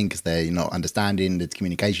colliding because they're not understanding, the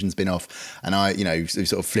communication's been off. And I,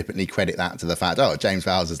 sort of flippantly credit that to the fact, James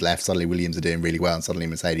Vowles has left, suddenly Williams are doing really well and suddenly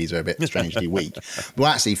Mercedes are a bit strangely weak.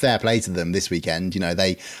 Well, actually, fair play to them this weekend.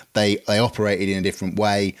 They operated in a different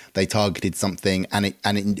way. They targeted something and it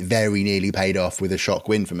very nearly paid off with a shock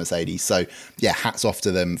win for Mercedes. So yeah, hats off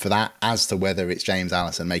to them for that. As to whether it's James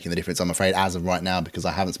Allison making the difference, I'm afraid as of right now, because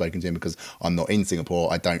I haven't spoken to him because I'm not in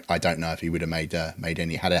Singapore, I don't know if he would have made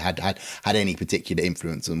any had any particular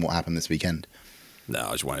influence on what happened this weekend. No,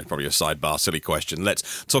 I just wanted probably a sidebar silly question.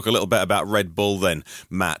 Let's talk a little bit about Red Bull then,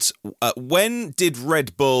 Matt. When did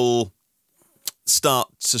Red Bull start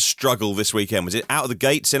to struggle this weekend? Was it out of the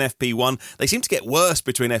gates in FP1? They seem to get worse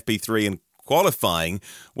between FP3 and qualifying.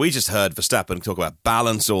 We just heard Verstappen talk about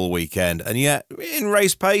balance all weekend, and yet in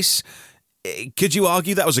race pace, could you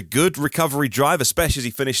argue that was a good recovery drive, especially as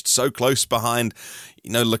he finished so close behind,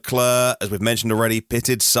 Leclerc, as we've mentioned already,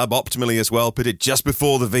 pitted suboptimally as well, pitted just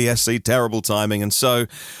before the VSC, terrible timing. And so,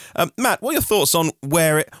 Matt, what are your thoughts on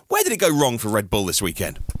where did it go wrong for Red Bull this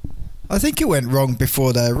weekend? I think it went wrong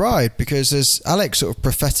before their ride, because as Alex sort of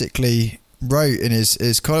prophetically wrote in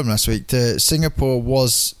his column last week, Singapore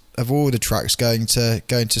was, of all the tracks, going to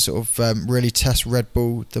sort of really test Red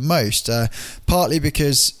Bull the most, partly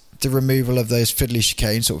because the removal of those fiddly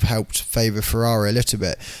chicanes sort of helped favour Ferrari a little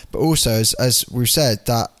bit, but also as we've said,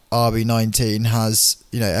 that RB19 has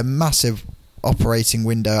a massive operating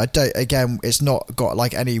window. It's not got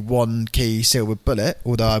like any one key silver bullet,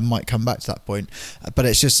 although I might come back to that point, but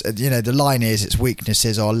it's just the line is its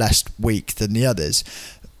weaknesses are less weak than the others,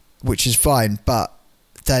 which is fine. But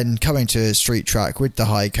then coming to a street track with the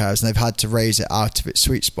high curves, and they've had to raise it out of its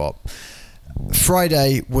sweet spot.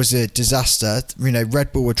 Friday was a disaster.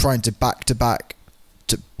 Red Bull were trying to back to back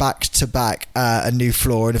a new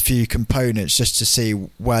floor and a few components just to see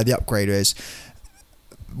where the upgrade is.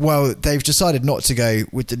 Well, they've decided not to go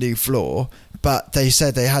with the new floor, but they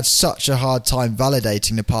said they had such a hard time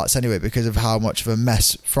validating the parts anyway because of how much of a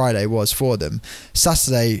mess Friday was for them.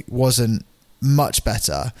 Saturday wasn't much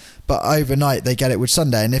better, but overnight they get it with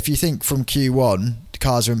Sunday. And if you think from Q1 the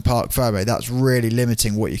cars are in parc fermé, that's really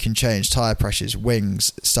limiting what you can change: tyre pressures,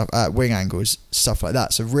 wings, stuff, wing angles, stuff like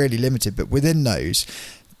that. So really limited, but within those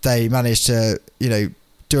they managed to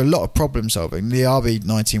do a lot of problem solving. The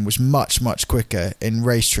RB19 was much quicker in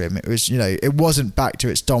race trim. It was it wasn't back to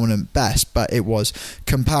its dominant best, but it was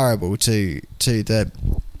comparable to the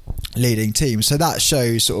leading team. So that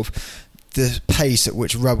shows sort of the pace at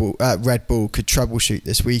which Red Bull could troubleshoot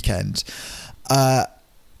this weekend. As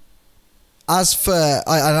for,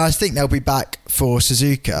 I think they'll be back for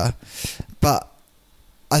Suzuka, but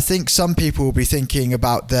I think some people will be thinking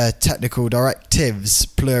about the technical directives,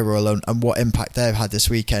 plural, and what impact they've had this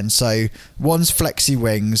weekend. So one's flexi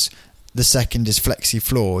wings, the second is flexi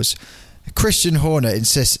floors. Christian Horner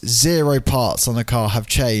insists 0 parts on the car have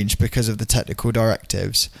changed because of the technical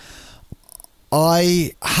directives.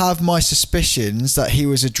 I have my suspicions that he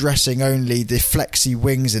was addressing only the flexi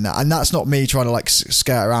wings in that, and that's not me trying to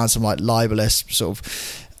skirt around some libelous sort of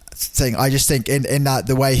thing. I just think in that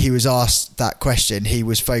the way he was asked that question, he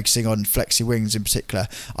was focusing on flexi wings in particular.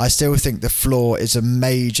 I still think the floor is a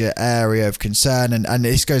major area of concern, and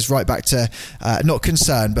this goes right back to not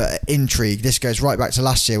concern but intrigue. This goes right back to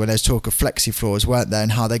last year when there's talk of flexi floors, weren't there,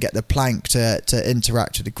 and how they get the plank to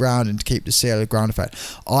interact with the ground and to keep the seal of ground effect.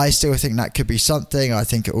 I still think that could be something. I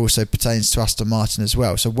think it also pertains to Aston Martin as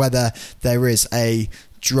well. So whether there is a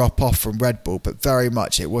drop off from Red Bull, but very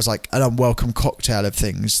much it was like an unwelcome cocktail of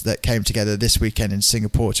things that came together this weekend in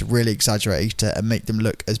Singapore to really exaggerate it and make them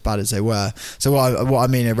look as bad as they were. So what I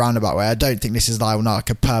mean in a roundabout way, I don't think this is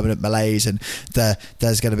like a permanent malaise and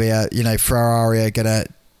there's going to be a Ferrari are going to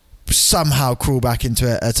somehow crawl back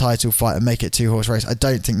into a title fight and make it 2-horse race. I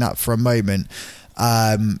don't think that for a moment.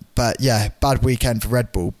 But yeah, bad weekend for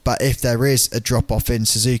Red Bull. But if there is a drop off in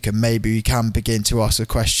Suzuka, maybe we can begin to ask a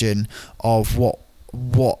question of what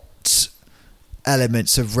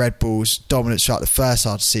elements of Red Bull's dominance throughout the first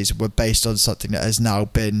half of the season were based on something that has now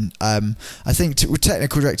been, I think, with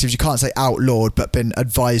technical directives, you can't say outlawed, but been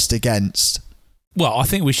advised against. Well, I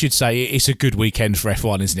think we should say it's a good weekend for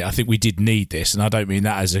F1, isn't it? I think we did need this, and I don't mean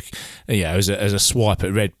that as a swipe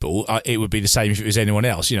at Red Bull. It would be the same if it was anyone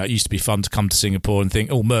else. It used to be fun to come to Singapore and think,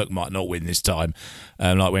 Merck might not win this time,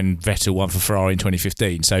 like when Vettel won for Ferrari in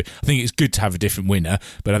 2015. So I think it's good to have a different winner,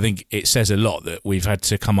 but I think it says a lot that we've had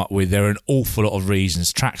to come up with. There are an awful lot of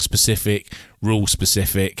reasons, track-specific,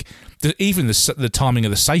 rule-specific, even the timing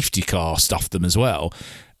of the safety car stuffed them as well.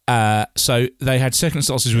 So they had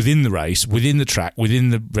circumstances within the race, within the track, within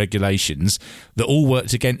the regulations that all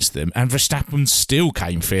worked against them, and Verstappen still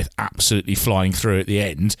came fifth, absolutely flying through at the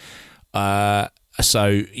end. So,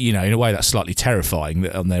 in a way that's slightly terrifying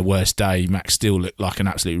that on their worst day, Max still looked like an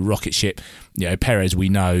absolute rocket ship. Perez, we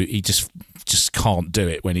know, he just can't do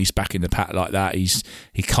it when he's back in the pack like that.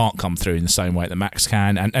 He can't come through in the same way that Max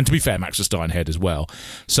can. And to be fair, Max was starting ahead as well.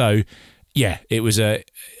 So, yeah, it was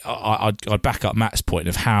I'd back up Matt's point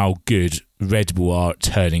of how good Red Bull are at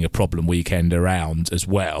turning a problem weekend around as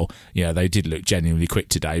well. They did look genuinely quick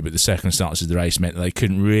today, but the circumstances of the race meant that they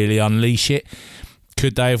couldn't really unleash it.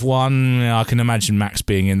 Could they have won? I can imagine Max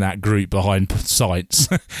being in that group behind Sainz,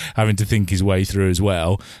 having to think his way through as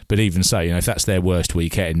well. But even so, if that's their worst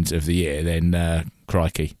weekend of the year, then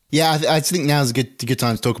crikey. Yeah, I think now's a good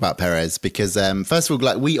time to talk about Perez because first of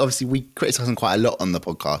all, we criticise him quite a lot on the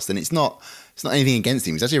podcast, and it's not anything against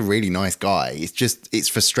him. He's actually a really nice guy. It's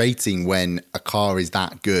frustrating when a car is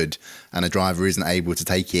that good and a driver isn't able to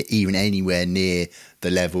take it even anywhere near the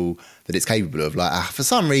level that it's capable of. For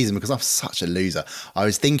some reason, because I'm such a loser, I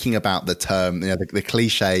was thinking about the term, the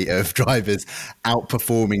cliche of drivers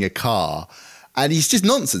outperforming a car. And it's just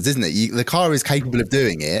nonsense, isn't it? The car is capable of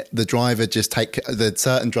doing it. The driver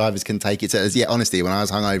certain drivers can take it. Honestly, when I was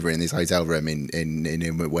hungover in this hotel room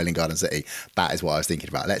in Welling Garden City, that is what I was thinking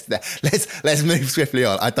about. Let's move swiftly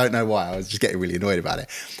on. I don't know why. I was just getting really annoyed about it.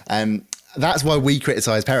 That's why we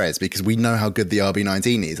criticise Perez, because we know how good the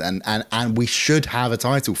RB19 is, and we should have a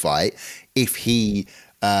title fight if he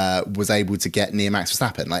was able to get near Max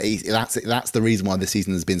Verstappen. That's the reason why this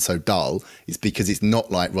season has been so dull. It's because it's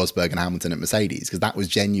not like Rosberg and Hamilton at Mercedes, because that was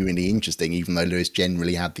genuinely interesting, even though Lewis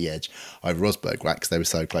generally had the edge over Rosberg, right? Because they were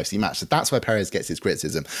so closely matched. So that's why Perez gets his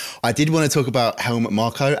criticism. I did want to talk about Helmut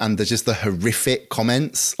Marko and the horrific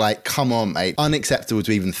comments. Come on, mate. Unacceptable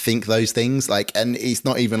to even think those things. And it's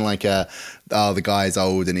not even the guy's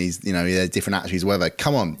old and he's, he has different attitudes or whatever.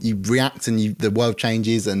 Come on, you react and the world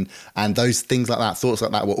changes and those things like that, thoughts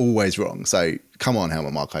like that were always wrong. So come on,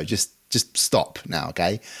 Helmut Marko, just stop now,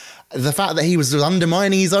 okay? The fact that he was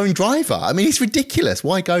undermining his own driver, I mean, it's ridiculous.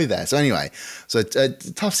 Why go there? So anyway, a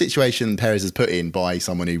tough situation Perez is put in by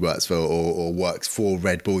someone who works for or works for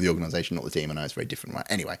Red Bull, the organisation, not the team. I know it's very different, right?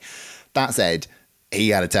 Anyway, that said, he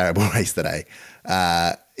had a terrible race today.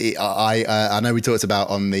 I know we talked about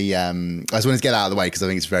on the I just wanted to get that out of the way because I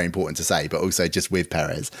think it's very important to say, but also just with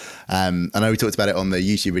Perez. I know we talked about it on the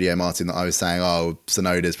YouTube video, Martin, that I was saying,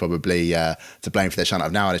 Tsunoda's probably to blame for their shunt.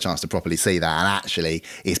 I've now had a chance to properly see that, and actually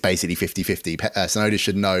it's basically 50-50. Tsunoda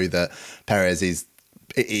should know that Perez is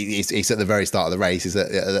he's at the very start of the race, he's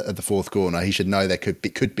at the fourth corner. He should know there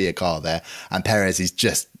could be a car there, and Perez is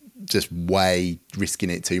just way risking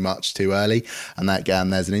it too much too early, and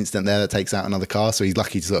there's an incident there that takes out another car, so he's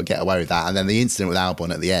lucky to sort of get away with that. And then the incident with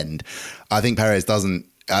Albon at the end, I think Perez doesn't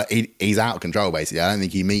he's out of control basically. I don't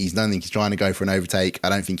think he's trying to go for an overtake. I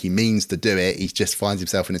don't think he means to do it. He just finds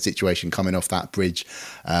himself in a situation coming off that bridge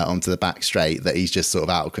onto the back straight that he's just sort of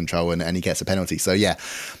out of control and he gets a penalty. So yeah,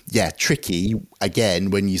 tricky again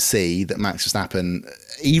when you see that Max Verstappen,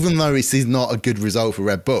 even though this is not a good result for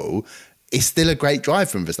Red Bull, it's still a great drive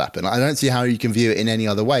from Verstappen. I don't see how you can view it in any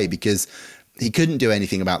other way, because he couldn't do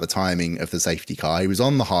anything about the timing of the safety car. He was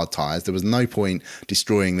on the hard tyres. There was no point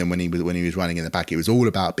destroying them when he was running in the back. It was all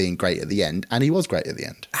about being great at the end, and he was great at the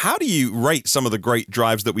end. How do you rate some of the great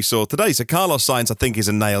drives that we saw today? So Carlos Sainz, I think, is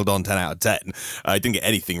a nailed-on 10 out of 10. He didn't get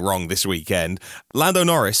anything wrong this weekend. Lando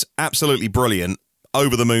Norris, absolutely brilliant,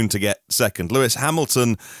 over the moon to get second. Lewis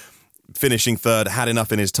Hamilton, finishing third, had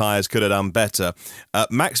enough in his tyres, could have done better.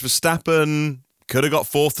 Max Verstappen could have got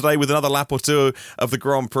fourth today with another lap or two of the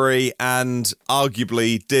Grand Prix, and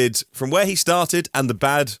arguably did, from where he started and the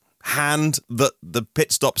bad hand that the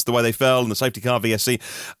pit stops the way they fell and the safety car VSC.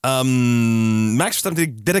 Max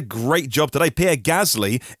Verstappen did a great job today. Pierre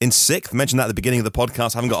Gasly in 6th. Mentioned that at the beginning of the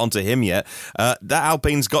podcast. Haven't got onto him yet. That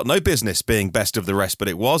Alpine's got no business being best of the rest, but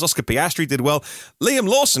it was. Oscar Piastri did well. Liam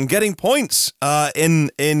Lawson getting points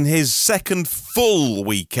in his second full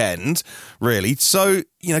weekend, really. So,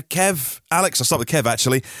 Kev, Alex, I'll start with Kev,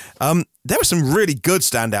 actually. There were some really good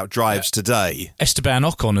standout drives today. Esteban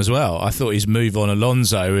Ocon as well. I thought his move on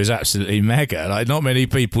Alonso was absolutely mega. Like, not many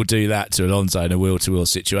people do that to Alonso in a wheel-to-wheel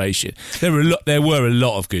situation. There were a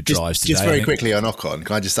lot of good drives today. Just very quickly on Ocon,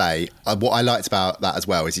 can I just say, what I liked about that as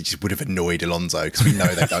well is he just would have annoyed Alonso, because we know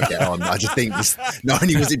they don't get on. I just think not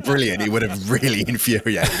only was it brilliant, he would have really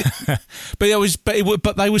infuriated.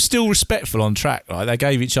 but they were still respectful on track, right? They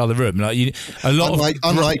gave each other room.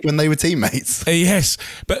 Unlike when they were teammates. Yes,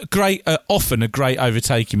 but often a great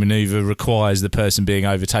overtaking manoeuvre requires the person being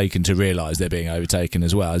overtaken to realise they're being overtaken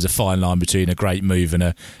as well. There's a fine line between a great move and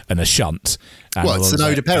a shunt.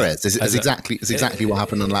 Tsunoda Perez is exactly what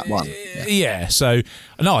happened on lap 1. Yeah. So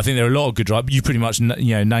no, I think there are a lot of good drivers. You pretty much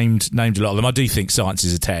named a lot of them. I do think Sainz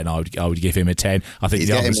is a 10. I would give him a 10. I think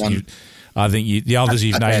the others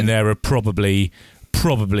you've named there are probably,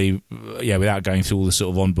 without going through all the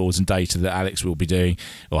sort of onboards and data that Alex will be doing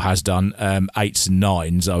or has done, 8s and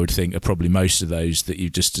 9s, I would think, are probably most of those that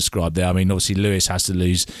you've just described there. I mean, obviously, Lewis has to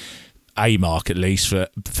lose a mark at least for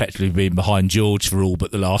effectively being behind George for all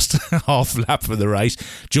but the last half lap of the race.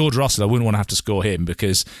 George Russell, I wouldn't want to have to score him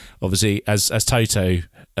because, obviously, as Toto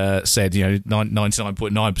said,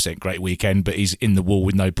 99.9% great weekend, but he's in the wall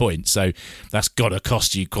with no points. So that's got to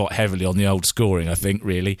cost you quite heavily on the old scoring, I think,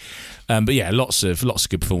 really. But yeah, lots of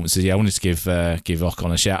good performances. Yeah, I wanted to give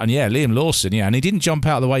Ocon a shout, and yeah, Liam Lawson. Yeah, and he didn't jump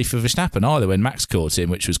out of the way for Verstappen either when Max caught him,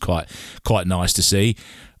 which was quite nice to see.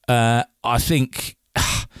 I think.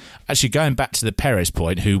 Actually, going back to the Perez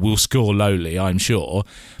point, who will score lowly, I'm sure,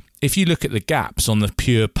 if you look at the gaps on the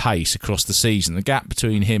pure pace across the season, the gap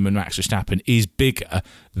between him and Max Verstappen is bigger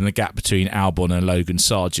than the gap between Albon and Logan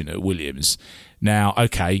Sargent at Williams. Now,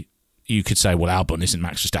 okay, you could say, well, Albon isn't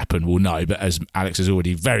Max Verstappen. Well, no, but as Alex has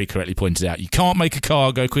already very correctly pointed out, you can't make a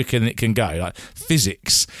car go quicker than it can go, like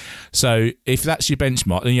physics. So if that's your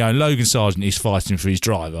benchmark, then Logan Sargent is fighting for his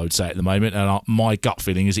drive, I would say, at the moment. And my gut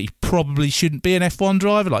feeling is he probably shouldn't be an F1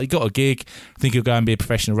 driver. Like, he got a gig. I think he'll go and be a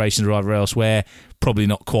professional racing driver elsewhere. Probably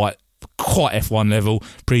not quite F1 level.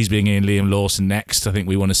 Prees being in, Liam Lawson next. I think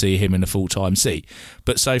we want to see him in a full-time seat.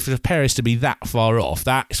 But so for Perez to be that far off,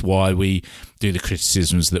 that's why we do the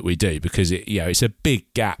criticisms that we do, because it's a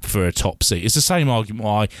big gap for a top seat. It's the same argument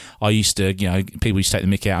why I used to, people used to take the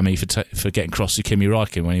mickey out of me for getting cross to Kimi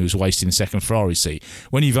Räikkönen when he was wasting the second Ferrari seat.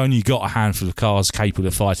 When you've only got a handful of cars capable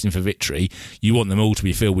of fighting for victory, you want them all to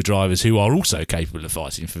be filled with drivers who are also capable of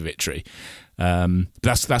fighting for victory.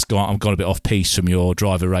 That's gone. I've gone a bit off piece from your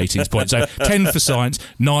driver ratings point. So 10 for Sainz,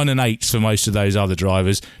 9 and 8 for most of those other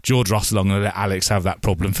drivers. George Russell, I'm going to let Alex have that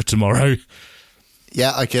problem for tomorrow.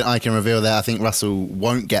 Yeah, I can reveal that. I think Russell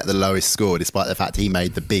won't get the lowest score despite the fact he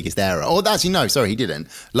made the biggest error. Oh, actually, no, sorry, he didn't.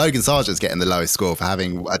 Logan Sargent's getting the lowest score for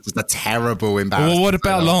having just a terrible embarrassment. Well, what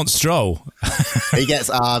about Lance Stroll? He gets.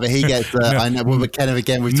 I know. Well, but Kenneth,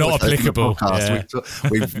 again, we've not applicable. Yeah.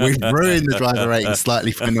 We've ruined the driver rating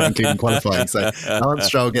slightly for not including qualifying. So Lance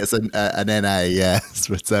Stroll gets an NA. Yeah,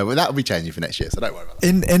 but that will be changing for next year. So don't worry about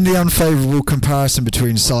that. In the unfavourable comparison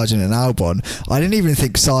between Sargent and Albon, I didn't even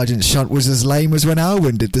think Sargent's shunt was as lame as when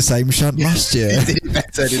Albon did the same shunt last year. He did it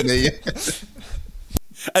better, didn't he?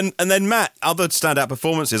 And then Matt, other standout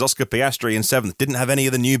performances. Oscar Piastri in 7th didn't have any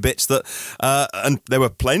of the new bits that, and there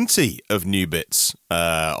were plenty of new bits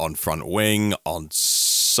on front wing, on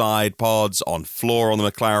side pods, on floor on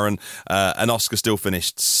the McLaren, and Oscar still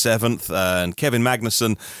finished 7th, and Kevin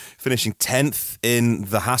Magnussen finishing 10th in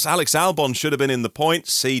the Haas. Alex Albon should have been in the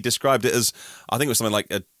points. He described it as, I think it was something like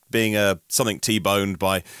being something T-boned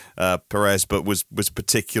by Perez, but was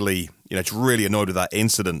particularly, really annoyed with that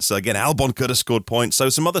incident. So again, Albon could have scored points. So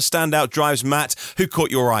some other standout drives. Matt, who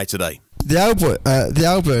caught your eye today? The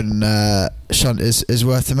Albon shunt is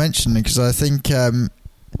worth a mention, because I think I'm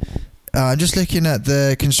just looking at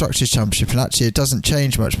the Constructors' Championship, and actually it doesn't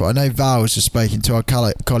change much, but I know Val was just speaking to our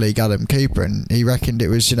colleague Adam Cooper, and he reckoned it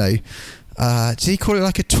was, did he call it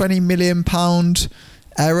like a £20 million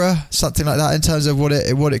error, something like that, in terms of what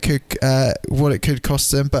it could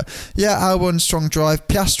cost them. But yeah, Albon, strong drive.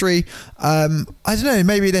 Piastri, I don't know,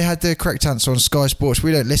 maybe they had the correct answer on Sky Sports.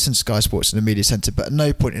 We don't listen to Sky Sports in the media centre, but at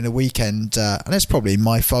no point in the weekend, and it's probably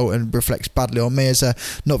my fault and reflects badly on me as a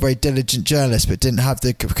not very diligent journalist, but didn't have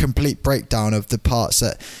the complete breakdown of the parts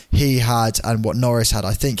that he had and what Norris had.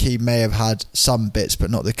 I think he may have had some bits,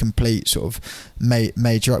 but not the complete sort of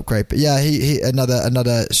major upgrade. But yeah, he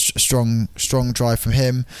another strong drive from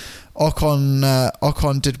him.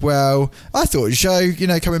 Ocon did well. I thought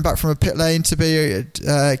Zhou, coming back from a pit lane to be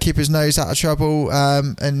keep his nose out of trouble,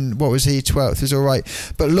 and what was he, 12th, was all right.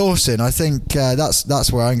 But Lawson, I think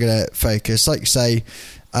that's where I'm going to focus. Like you say,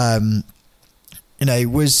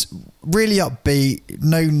 was really upbeat,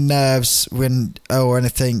 no nerves or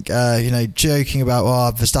anything. Joking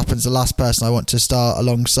about, Verstappen's the last person I want to start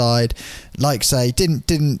alongside. Like say,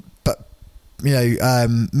 didn't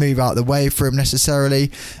move out the way for him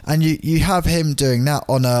necessarily, and you have him doing that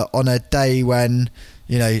on a day when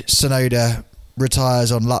Tsunoda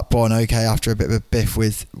retires on lap 1, after a bit of a biff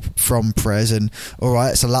from Perez, and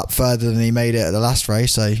alright, it's a lap further than he made it at the last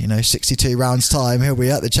race, so 62 rounds time he'll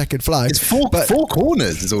be at the checkered flag. It's four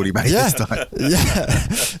corners is all he made this time.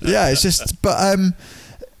 It's just, but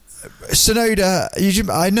Tsunoda,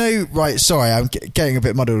 I know, right, sorry, I'm getting a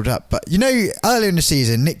bit muddled up, but earlier in the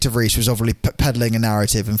season, Nick de Vries was obviously peddling a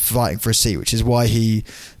narrative and fighting for a seat, which is why he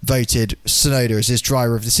voted Tsunoda as his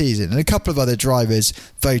driver of the season. And a couple of other drivers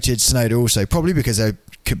voted Tsunoda also, probably because they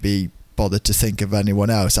could be bothered to think of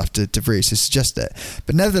anyone else after de Vries has suggested it.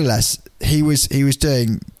 But nevertheless, he was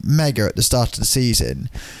doing mega at the start of the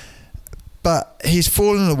season. But he's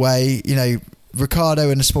fallen away, Ricciardo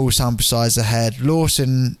in a small sample size ahead.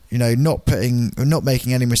 Lawson, not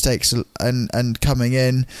making any mistakes and coming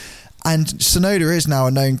in. And Tsunoda is now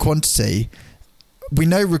a known quantity. We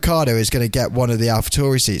know Ricciardo is going to get one of the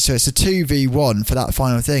AlphaTauri seats, so it's a 2v1 for that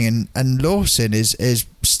final thing. And Lawson is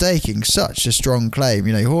staking such a strong claim.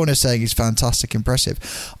 Horner saying he's fantastic, impressive.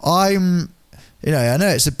 I know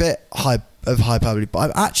it's a bit hyperbole, but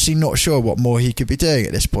I'm actually not sure what more he could be doing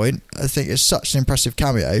at this point. I think it's such an impressive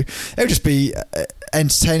cameo. It'll just be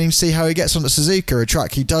entertaining to see how he gets on at Suzuka, a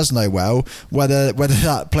track he does know well, whether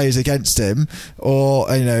that plays against him or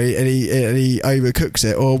and he overcooks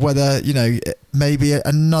it, or whether maybe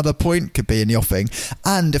another point could be in the offing.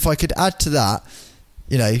 And if I could add to that,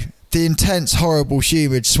 the intense, horrible,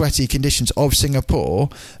 humid, sweaty conditions of Singapore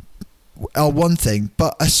are one thing,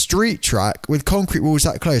 but a street track with concrete walls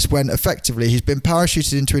that close, when effectively he's been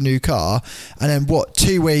parachuted into a new car, and then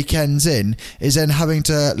 2 weekends in is then having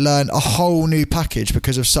to learn a whole new package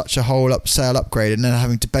because of such a wholesale upgrade, and then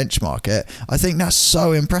having to benchmark it. I think that's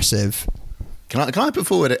so impressive. Can I put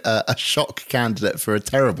forward a shock candidate for a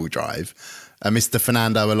terrible drive? Mr.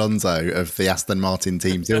 Fernando Alonso of the Aston Martin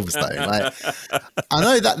team Silverstone. I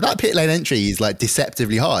know that pit lane entry is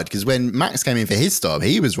deceptively hard, because when Max came in for his stop,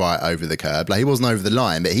 he was right over the curb. He wasn't over the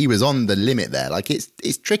line, but he was on the limit there.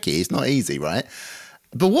 It's tricky. It's not easy, right?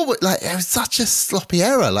 But it was such a sloppy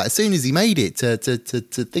error. As soon as he made it, to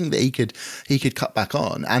think that he could cut back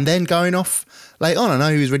on, and then going off late on. I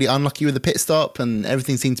know he was really unlucky with the pit stop, and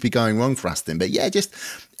everything seemed to be going wrong for Aston. But yeah, just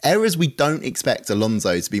errors we don't expect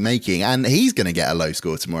Alonso to be making, and he's going to get a low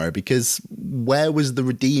score tomorrow, because where was the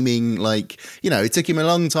redeeming, it took him a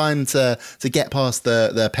long time to get past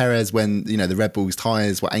the Perez when, the Red Bull's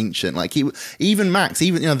tyres were ancient. Even Max,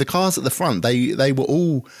 the cars at the front, they were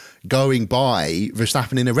all going by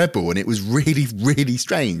Verstappen in a Red Bull, and it was really, really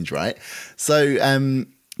strange, right? So,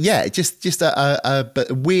 just a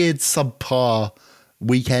weird subpar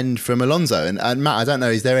weekend from Alonso. And Matt, I don't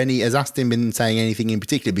know, has Aston been saying anything in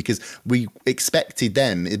particular? Because we expected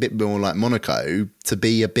them a bit more like Monaco to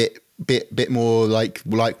be a bit more like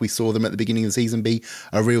we saw them at the beginning of the season, be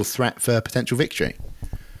a real threat for potential victory.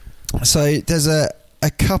 So there's a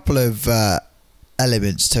couple of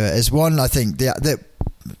elements to it. As one, I think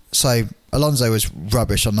so Alonso was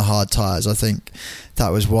rubbish on the hard tyres. I think that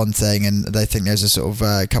was one thing, and they think there's a sort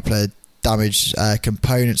of couple of damaged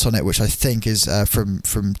components on it, which I think is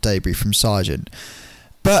from debris from Sargent.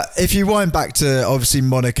 But if you wind back to obviously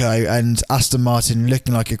Monaco and Aston Martin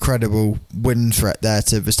looking like a credible win threat there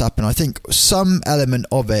to Verstappen, I think some element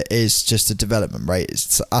of it is just the development rate.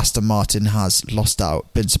 Aston Martin has lost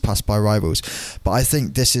out, been surpassed by rivals, but I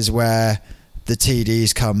think this is where the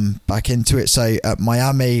TDs come back into it. So at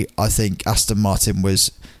Miami, I think Aston Martin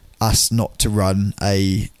was asked not to run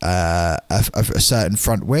a certain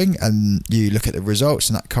front wing, and you look at the results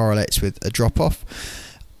and that correlates with a drop off.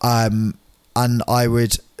 And I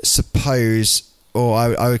would suppose or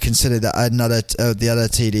I would consider that another the other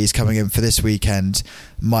TDs coming in for this weekend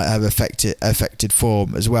might have affected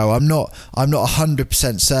form as well. I'm not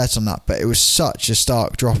 100% certain on that, but it was such a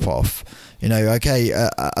stark drop off.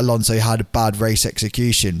 Alonso had a bad race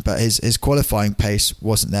execution, but his qualifying pace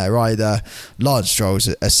wasn't there either. Lance Stroll's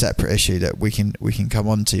a separate issue that we can come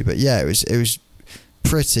on to, but yeah, it was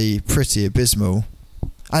pretty abysmal.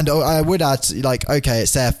 And I would add,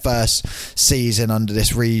 it's their first season under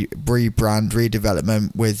this rebrand,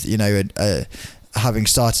 redevelopment with, having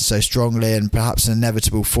started so strongly and perhaps an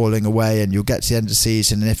inevitable falling away, and you'll get to the end of the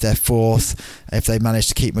season, and if they're fourth, if they manage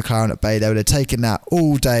to keep McLaren at bay, they would have taken that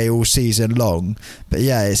all day, all season long. But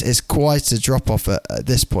yeah, it's quite a drop off at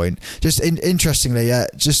this point. Just interestingly,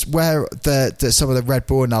 just where some of the Red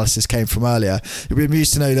Bull analysis came from earlier, you'd be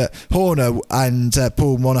amused to know that Horner and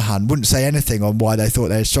Paul Monahan wouldn't say anything on why they thought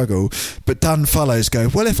they'd struggle, but Dan Fallows go,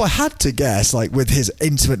 well, if I had to guess, with his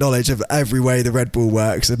intimate knowledge of every way the Red Bull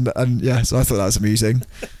works, and yeah, so I thought that was amusing.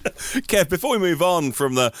 Kev, before we move on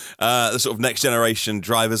from the sort of next generation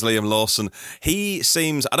drivers, Liam Lawson, he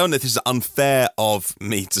seems, I don't know if this is unfair of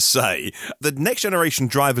me to say, the next generation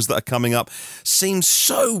drivers that are coming up seem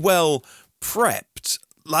so well prepped.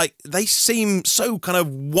 They seem so kind of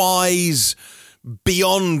wise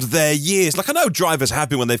beyond their years. I know drivers have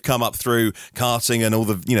been when they've come up through karting and all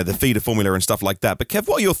the, the feeder formula and stuff like that. But Kev,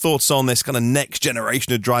 what are your thoughts on this kind of next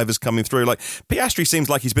generation of drivers coming through? Piastri seems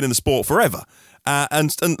like he's been in the sport forever.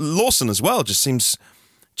 And Lawson as well just seems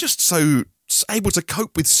just so able to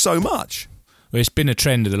cope with so much. Well, it's been a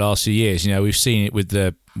trend of the last few years. We've seen it with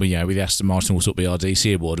the Aston Martin will sort of be our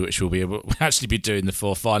DC award, which we'll actually be doing the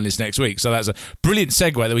 4 finalists next week. So that's a brilliant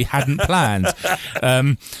segue that we hadn't planned.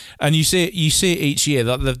 And you see it each year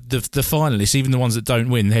that the finalists, even the ones that don't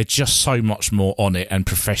win, they're just so much more on it and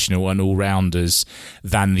professional and all rounders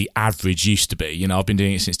than the average used to be. I've been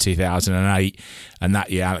doing it since 2008, and that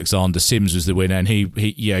year Alexander Sims was the winner, and he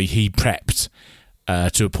prepped.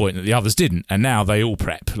 To a point that the others didn't, and now they all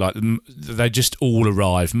prep. They just all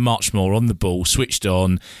arrive much more on the ball, switched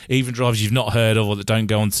on. Even drivers you've not heard of or that don't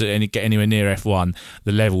go on to get anywhere near F1,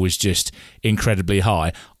 the level is just incredibly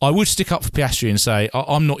high. I would stick up for Piastri and say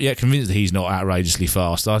I'm not yet convinced that he's not outrageously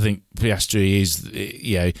fast. I think Piastri is,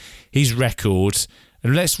 his record.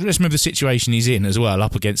 And let's remember the situation he's in as well,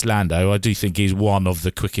 up against Lando. I do think he's one of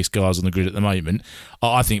the quickest guys on the grid at the moment.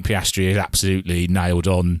 I think Piastri is absolutely nailed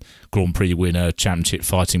on Grand Prix winner, championship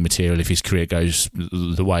fighting material if his career goes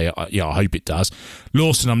the way I hope it does.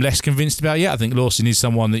 Lawson, I'm less convinced about yet. I think Lawson is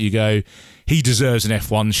someone that you go, he deserves an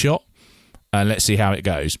F1 shot. And let's see how it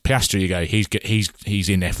goes. Piastri, you go, he's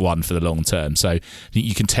in F1 for the long term. So I think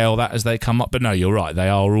you can tell that as they come up. But no, you're right. They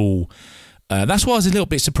are all... that's why I was a little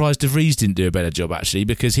bit surprised De Vries didn't do a better job, actually,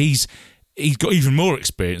 because he's got even more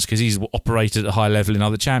experience because he's operated at a high level in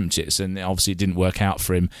other championships, and obviously it didn't work out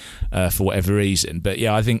for him for whatever reason. But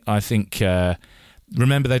yeah, I think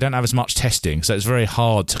remember, they don't have as much testing, so it's very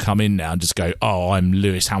hard to come in now and just go, I'm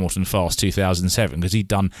Lewis Hamilton fast 2007, because he'd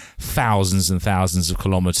done thousands and thousands of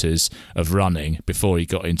kilometres of running before he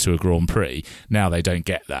got into a Grand Prix. Now they don't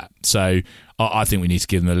get that. So I think we need to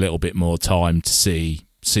give them a little bit more time to see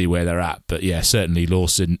where they're at. But yeah, certainly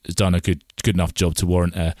Lawson has done a good enough job to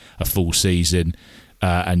warrant a full season.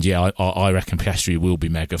 And yeah, I reckon Piastri will be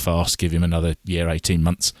mega fast. Give him another year, 18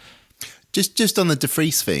 months. Just on the De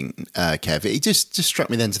Vries thing, Kev, it just struck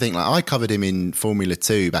me then to think, I covered him in Formula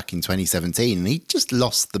 2 back in 2017, and he just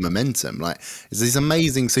lost the momentum. He's this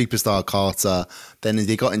amazing superstar karter. Then as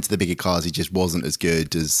he got into the bigger cars, he just wasn't as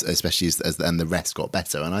good, especially as the rest got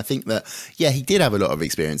better. And I think that, yeah, he did have a lot of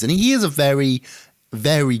experience, and he is a very,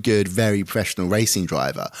 very good, very professional racing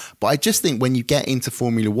driver. But I just think when you get into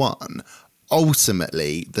Formula 1,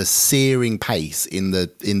 ultimately the searing pace in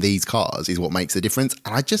these cars is what makes the difference.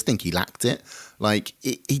 And I just think he lacked it.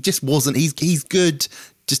 He just wasn't. He's good,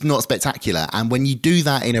 just not spectacular. And when you do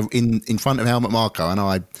that in front of Helmut Marko, I know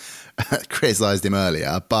I criticised him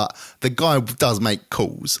earlier, but the guy does make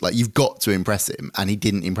calls. You've got to impress him, and he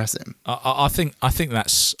didn't impress him. I think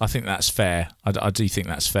that's fair. I do think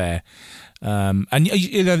that's fair. And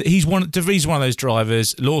he's De Vries is one of those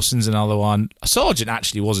drivers. Lawson's another one. Sargent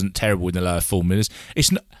actually wasn't terrible in the lower formulas. It's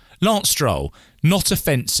Lance Stroll, not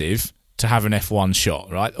offensive to have an F1 shot,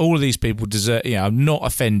 right? All of these people deserve. I'm not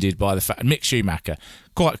offended by the fact. Mick Schumacher,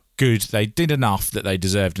 quite good. They did enough that they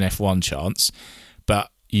deserved an F1 chance, but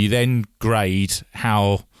you then grade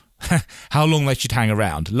how how long they should hang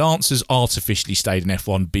around. Lance has artificially stayed in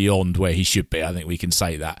F1 beyond where he should be. I think we can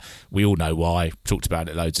say that. We all know why. Talked about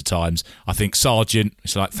it loads of times. I think Sargent,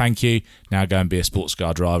 it's like, thank you. Now go and be a sports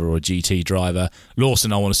car driver or a GT driver.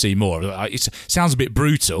 Lawson, I want to see more. It sounds a bit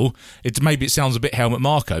brutal. Maybe it sounds a bit Helmut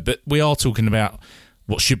Marko, but we are talking about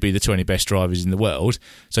what should be the 20 best drivers in the world.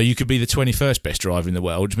 So you could be the 21st best driver in the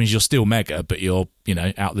world, which means you're still mega, but you're,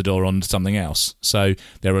 out the door on something else. So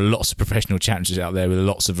there are lots of professional challenges out there with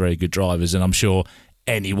lots of very good drivers, and I'm sure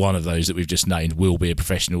any one of those that we've just named will be a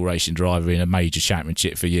professional racing driver in a major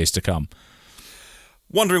championship for years to come.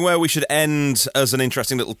 Wondering where we should end as an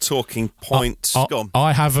interesting little talking point. Go on.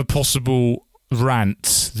 I have a possible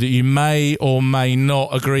rant that you may or may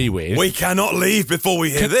not agree with. We cannot leave before we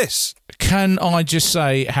hear this. Can I just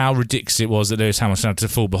say how ridiculous it was that Lewis Hamilton had to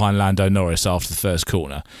fall behind Lando Norris after the first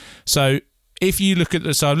corner? So if you look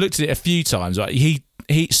at so I've looked at it a few times. Right,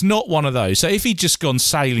 he's not one of those. So if he'd just gone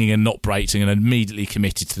sailing and not braking and immediately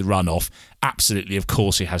committed to the runoff, absolutely, of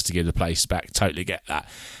course, he has to give the place back. Totally get that.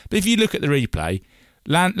 But if you look at the replay,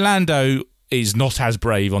 Lando is not as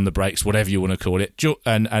brave on the brakes, whatever you want to call it,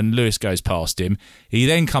 and Lewis goes past him. He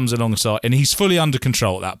then comes alongside, and he's fully under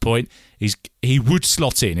control at that point. He would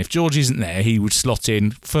slot in. If George isn't there, he would slot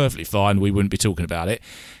in perfectly fine. We wouldn't be talking about it.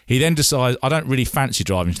 He then decides, I don't really fancy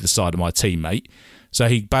driving to the side of my teammate, so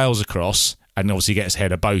he bails across and obviously gets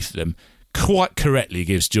ahead of both of them. Quite correctly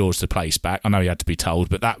gives George the place back. I know he had to be told,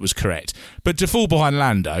 but that was correct. But to fall behind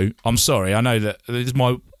Lando, I'm sorry. I know that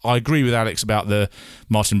I agree with Alex about the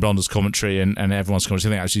Martin Brundle's commentary and everyone's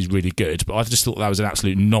commentary. I think actually is really good, but I just thought that was an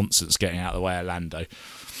absolute nonsense getting out of the way of Lando.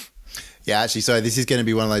 Yeah, actually, so this is going to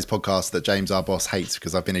be one of those podcasts that James, our boss, hates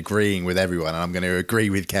because I've been agreeing with everyone, and I'm going to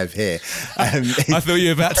agree with Kev here. I thought you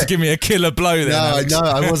were about to give me a killer blow there. No,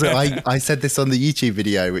 I wasn't. I said this on the YouTube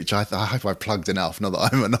video, which I hope I plugged enough. Not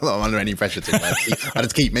that I'm under any pressure to. I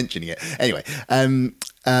just keep mentioning it. Anyway,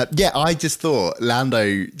 I just thought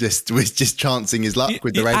Lando was just chancing his luck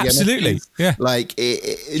with the radio. Absolutely, messages. Yeah. Like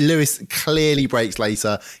Lewis clearly brakes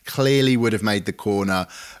later, clearly would have made the corner.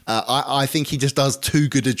 I think he just does too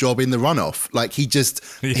good a job in the runoff. Like he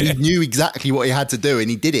knew exactly what he had to do and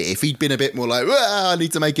he did it. If he'd been a bit more like, I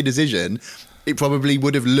need to make a decision, it probably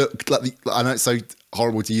would have looked like I know it's so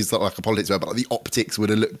horrible to use like a politics word, but like the optics would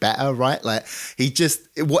have looked better, right? Like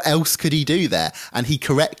what else could he do there? And he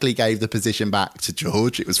correctly gave the position back to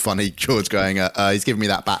George. It was funny, George going, he's giving me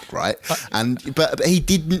that back, right? But he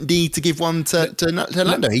didn't need to give one to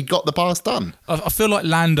Lando. He got the pass done. I feel like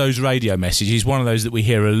Lando's radio message is one of those that we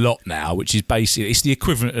hear a lot now, which is basically, it's the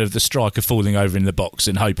equivalent of the striker falling over in the box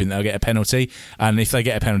and hoping they'll get a penalty. And if they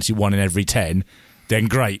get a penalty 1 in every 10, then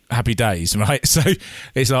great, happy days, right? So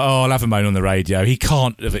it's like, I'll have a moan on the radio. He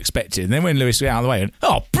can't have expected. And then when Lewis went out of the way, and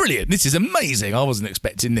brilliant, this is amazing. I wasn't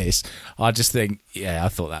expecting this. I just think, I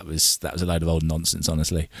thought that was a load of old nonsense,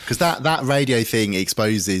 honestly. Because that radio thing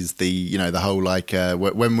exposes the whole like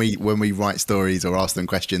when we write stories or ask them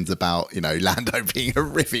questions about Lando being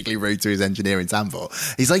horrifically rude to his engineer in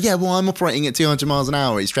Zandvoort. He's like, I'm operating at 200 miles an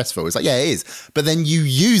hour. It's stressful. It's like, it is. But then you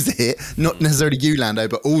use it, not necessarily you, Lando,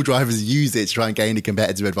 but all drivers use it to try and gain a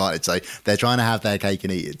competitive advantage. So they're trying to have their cake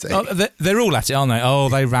and eat it too. They're all at it, aren't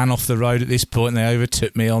they? They ran off the road at this point and they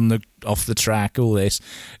overtook me off the track, all this.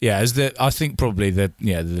 I think probably the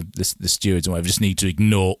stewards and whatever just need to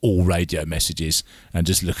ignore all radio messages and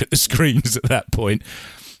just look at the screens at that point.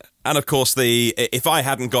 And of course, if I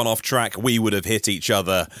hadn't gone off track, we would have hit each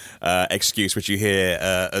other excuse, which you hear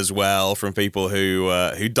as well from people who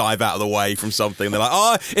dive out of the way from something. They're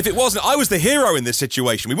like, if it wasn't, I was the hero in this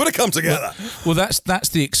situation, we would have come together. Well, that's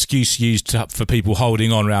the excuse used for people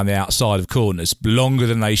holding on around the outside of corners longer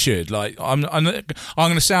than they should. Like I'm going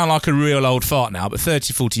to sound like a real old fart now, but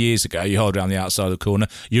 30, 40 years ago, you hold around the outside of the corner,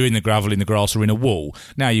 you're in the gravel, in the grass, or in a wall.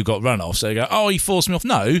 Now you've got runoff, so you go, he forced me off.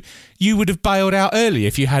 No, you would have bailed out early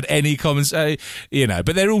if you had any comments,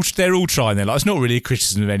 but they're all trying their luck. It's not really a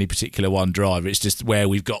criticism of any particular one driver. It's just where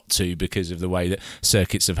we've got to because of the way that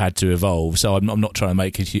circuits have had to evolve. So I'm not trying to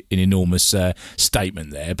make an enormous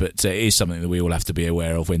statement there, but it is something that we all have to be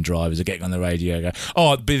aware of when drivers are getting on the radio.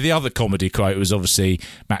 But the other comedy quote was obviously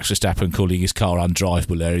Max Verstappen calling his car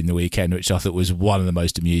undrivable earlier in the weekend, which I thought was one of the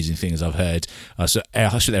most amusing things I've heard. So there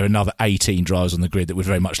are another 18 drivers on the grid that would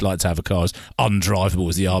very much like to have a car as undrivable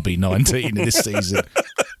as the RB19 in this season.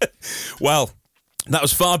 Well, that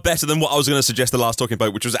was far better than what I was going to suggest the last talking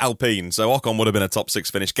about, which was Alpine. So Ocon would have been a top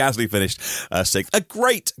 6 finish. Gasly finished 6th. A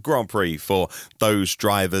great Grand Prix for those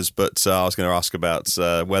drivers, but I was going to ask about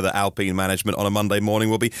whether Alpine management on a Monday morning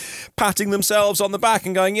will be patting themselves on the back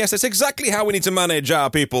and going, yes, that's exactly how we need to manage our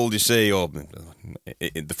people, you see, or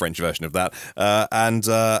the French version of that, and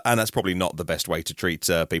that's probably not the best way to treat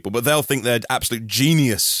people. But they'll think they're absolute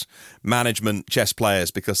genius management chess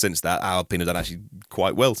players because since that, Alpine have done actually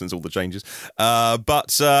quite well since all the changes.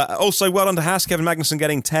 But also well done to Haas, Kevin Magnussen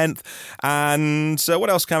getting 10th, and what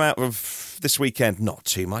else came out of this weekend? Not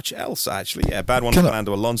too much else actually. Yeah, bad one for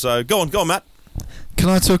Fernando Alonso. Go on, Matt. Can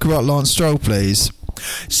I talk about Lance Stroll, please?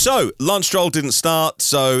 So, Lance Stroll didn't start,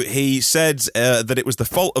 so he said that it was the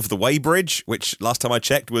fault of the weighbridge, which last time I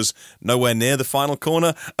checked was nowhere near the final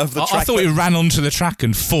corner of the track. I thought he ran onto the track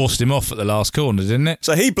and forced him off at the last corner, didn't it?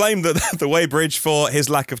 So he blamed the weighbridge for his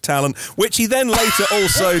lack of talent, which he then later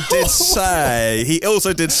also did say. He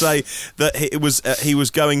also did say that he was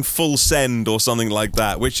going full send or something like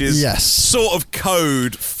that, which is sort of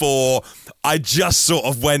code for... I just sort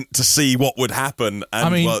of went to see what would happen,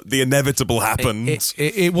 and the inevitable happened.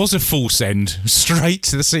 It was a full send straight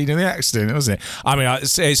to the scene of the accident, wasn't it? I mean,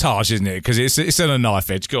 it's harsh, isn't it? Because it's on a knife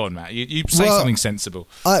edge. Go on, Matt. You say something sensible.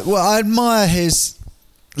 I admire his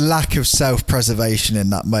lack of self-preservation in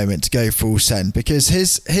that moment to go full send, because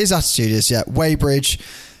his attitude is, weighbridge,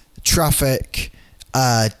 traffic,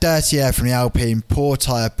 dirty air from the Alpine, poor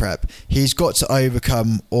tyre prep. He's got to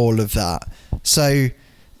overcome all of that. So...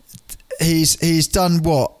 He's done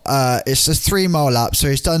what? It's a 3 mile lap, so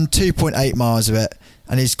he's done 2.8 miles of it,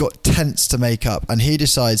 and he's got tenths to make up, and he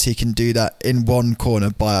decides he can do that in one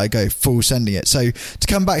corner by full sending it. So to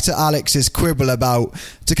come back to Alex's quibble about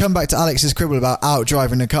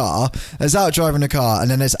outdriving the car, there's outdriving the car,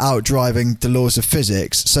 and then there's outdriving the laws of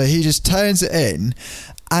physics. So he just turns it in,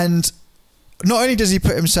 and not only does he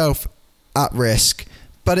put himself at risk,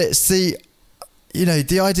 but it's the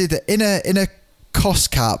idea that in a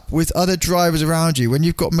cost cap with other drivers around you, when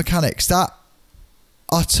you've got mechanics, that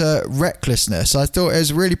utter recklessness, I thought it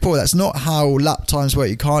was really poor. That's not how lap times work.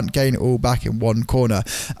 You can't gain it all back in one corner,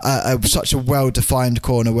 such a well-defined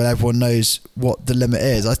corner where everyone knows what the limit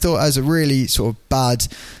is. I thought it was a really sort of bad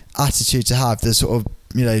attitude to have, the sort of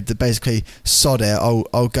the basically sod it,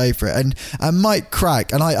 I'll go for it. And Mike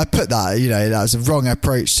Crack, and I put that, that was a wrong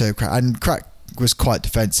approach to Crack, and Crack was quite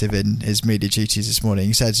defensive in his media duties this morning.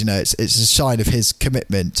 He said, it's a sign of his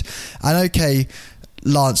commitment. And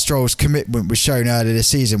Lance Stroll's commitment was shown earlier this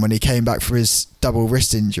season when he came back from his double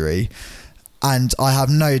wrist injury. And I have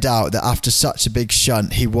no doubt that after such a big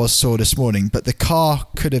shunt, he was sore this morning. But the car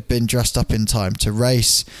could have been dressed up in time to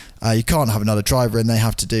race. You can't have another driver and they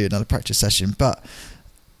have to do another practice session. But,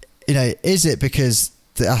 is it because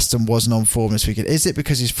the Aston wasn't on form this weekend? Is it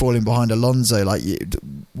because he's falling behind Alonso?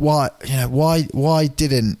 Why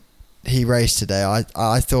didn't he race today?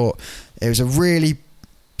 I thought it was a really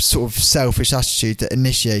sort of selfish attitude that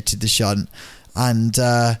initiated the shunt, and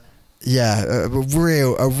a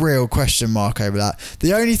real question mark over that.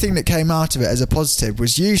 The only thing that came out of it as a positive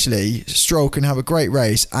was usually Stroll can have a great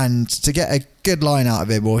race, and to get a good line out of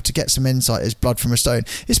him or to get some insight is blood from a stone.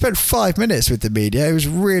 He spent 5 minutes with the media. He was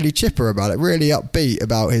really chipper about it, really upbeat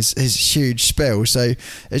about his huge spill. So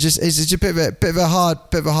it's just a bit of a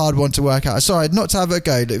hard one to work out. Sorry, not to have a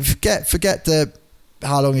go. Forget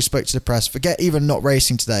how long he spoke to the press. Forget even not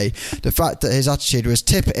racing today. The fact that his attitude was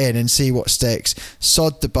tip it in and see what sticks.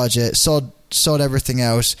 Sod the budget. Sod everything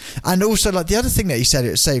else. And also, the other thing that he said,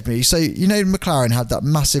 it saved me. So McLaren had that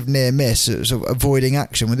massive near miss, sort of avoiding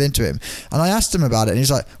action into him. And I asked him about it, and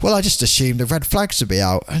he's like, "Well, I just assumed the red flags would be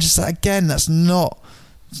out." And just again, that's not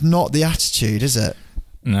the attitude, is it?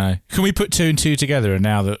 No. Can we put 2 and 2 together? And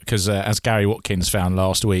now that, because as Gary Watkins found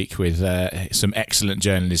last week with some excellent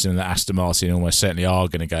journalism, that Aston Martin almost certainly are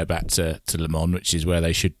going to go back to Le Mans, which is where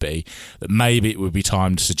they should be, that maybe it would be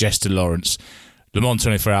time to suggest to Lawrence, Le Mans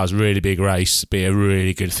 24 Hours, really big race, be a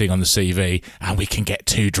really good thing on the CV, and we can get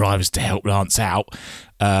 2 drivers to help Lance out.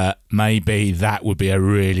 Maybe that would be a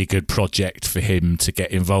really good project for him to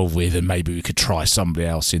get involved with, and maybe we could try somebody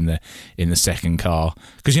else in the second car,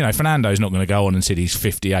 because Fernando's not going to go on until he's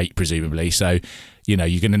 58 presumably, so you're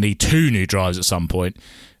going to need 2 new drivers at some point,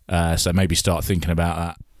 so maybe start thinking about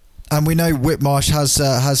that. And we know Whitmarsh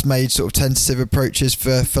has made sort of tentative approaches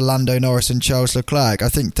for Lando Norris and Charles Leclerc. I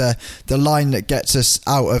think the line that gets us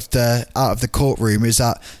out of the courtroom is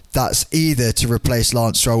that's either to replace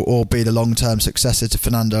Lance Stroll or be the long-term successor to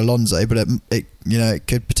Fernando Alonso. But it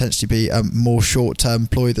could potentially be a more short-term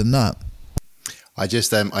ploy than that. I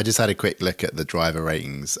just had a quick look at the driver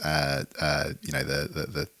ratings,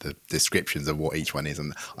 the descriptions of what each one is,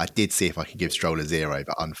 and I did see if I could give Stroll a 0,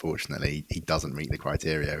 but unfortunately he doesn't meet the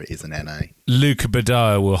criteria. It is an NA. Luca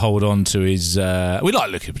Badoer will hold on to his. We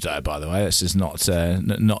like Luca Badoer, by the way. This is not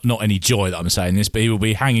any joy that I'm saying this, but he will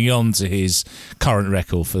be hanging on to his current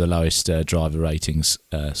record for the lowest driver ratings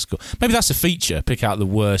score. Maybe that's a feature. Pick out the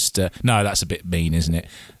worst. No, that's a bit mean, isn't it?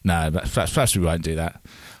 No, perhaps we won't do that.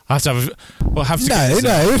 No.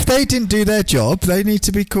 If they didn't do their job, they need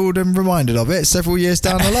to be called and reminded of it several years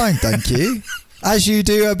down the line. Thank you. As you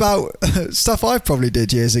do about stuff I probably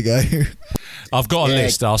did years ago. I've got a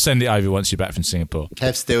list. I'll send it over once you're back from Singapore.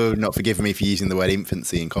 Kev's still not forgiven me for using the word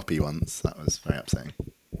infancy in copy once. That was very upsetting.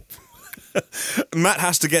 Matt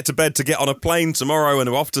has to get to bed to get on a plane tomorrow and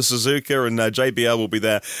off to Suzuka, and JBL will be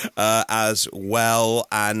there as well.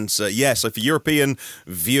 And so for European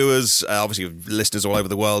viewers, obviously listeners all over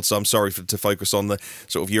the world, so I'm sorry to focus on the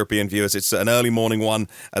sort of European viewers. It's an early morning one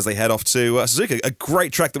as they head off to Suzuka, a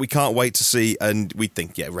great track that we can't wait to see, and we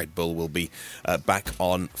think Red Bull will be back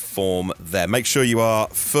on form there. Make sure you are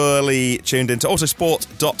fully tuned into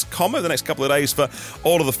autosport.com over the next couple of days for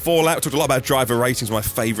all of the fallout. We talked a lot about driver ratings. My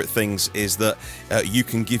favourite things is that you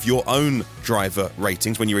can give your own driver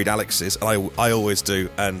ratings when you read Alex's, and I always do,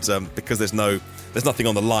 and because there's nothing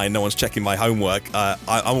on the line, no one's checking my homework. I'm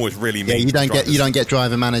always really mean. You don't get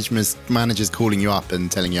driver managers calling you up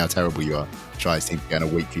and telling you how terrible you are, which I seem to get on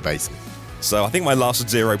a weekly basis. So I think my last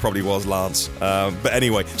 0 probably was Lance. But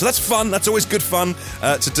anyway, so that's fun. That's always good fun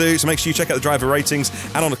to do. So make sure you check out the driver ratings.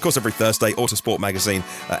 And on, of course, every Thursday, Autosport magazine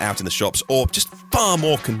out in the shops, or just far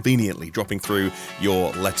more conveniently dropping through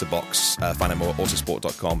your letterbox. Find out more at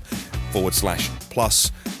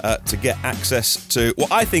autosport.com/plus to get access to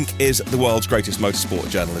what I think is the world's greatest motorsport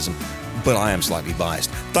journalism. But I am slightly biased.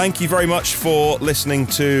 Thank you very much for listening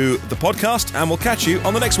to the podcast, and we'll catch you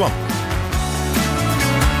on the next one.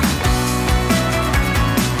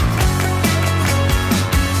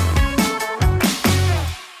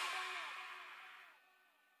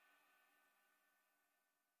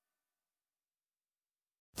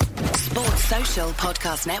 Social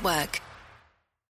Podcast Network.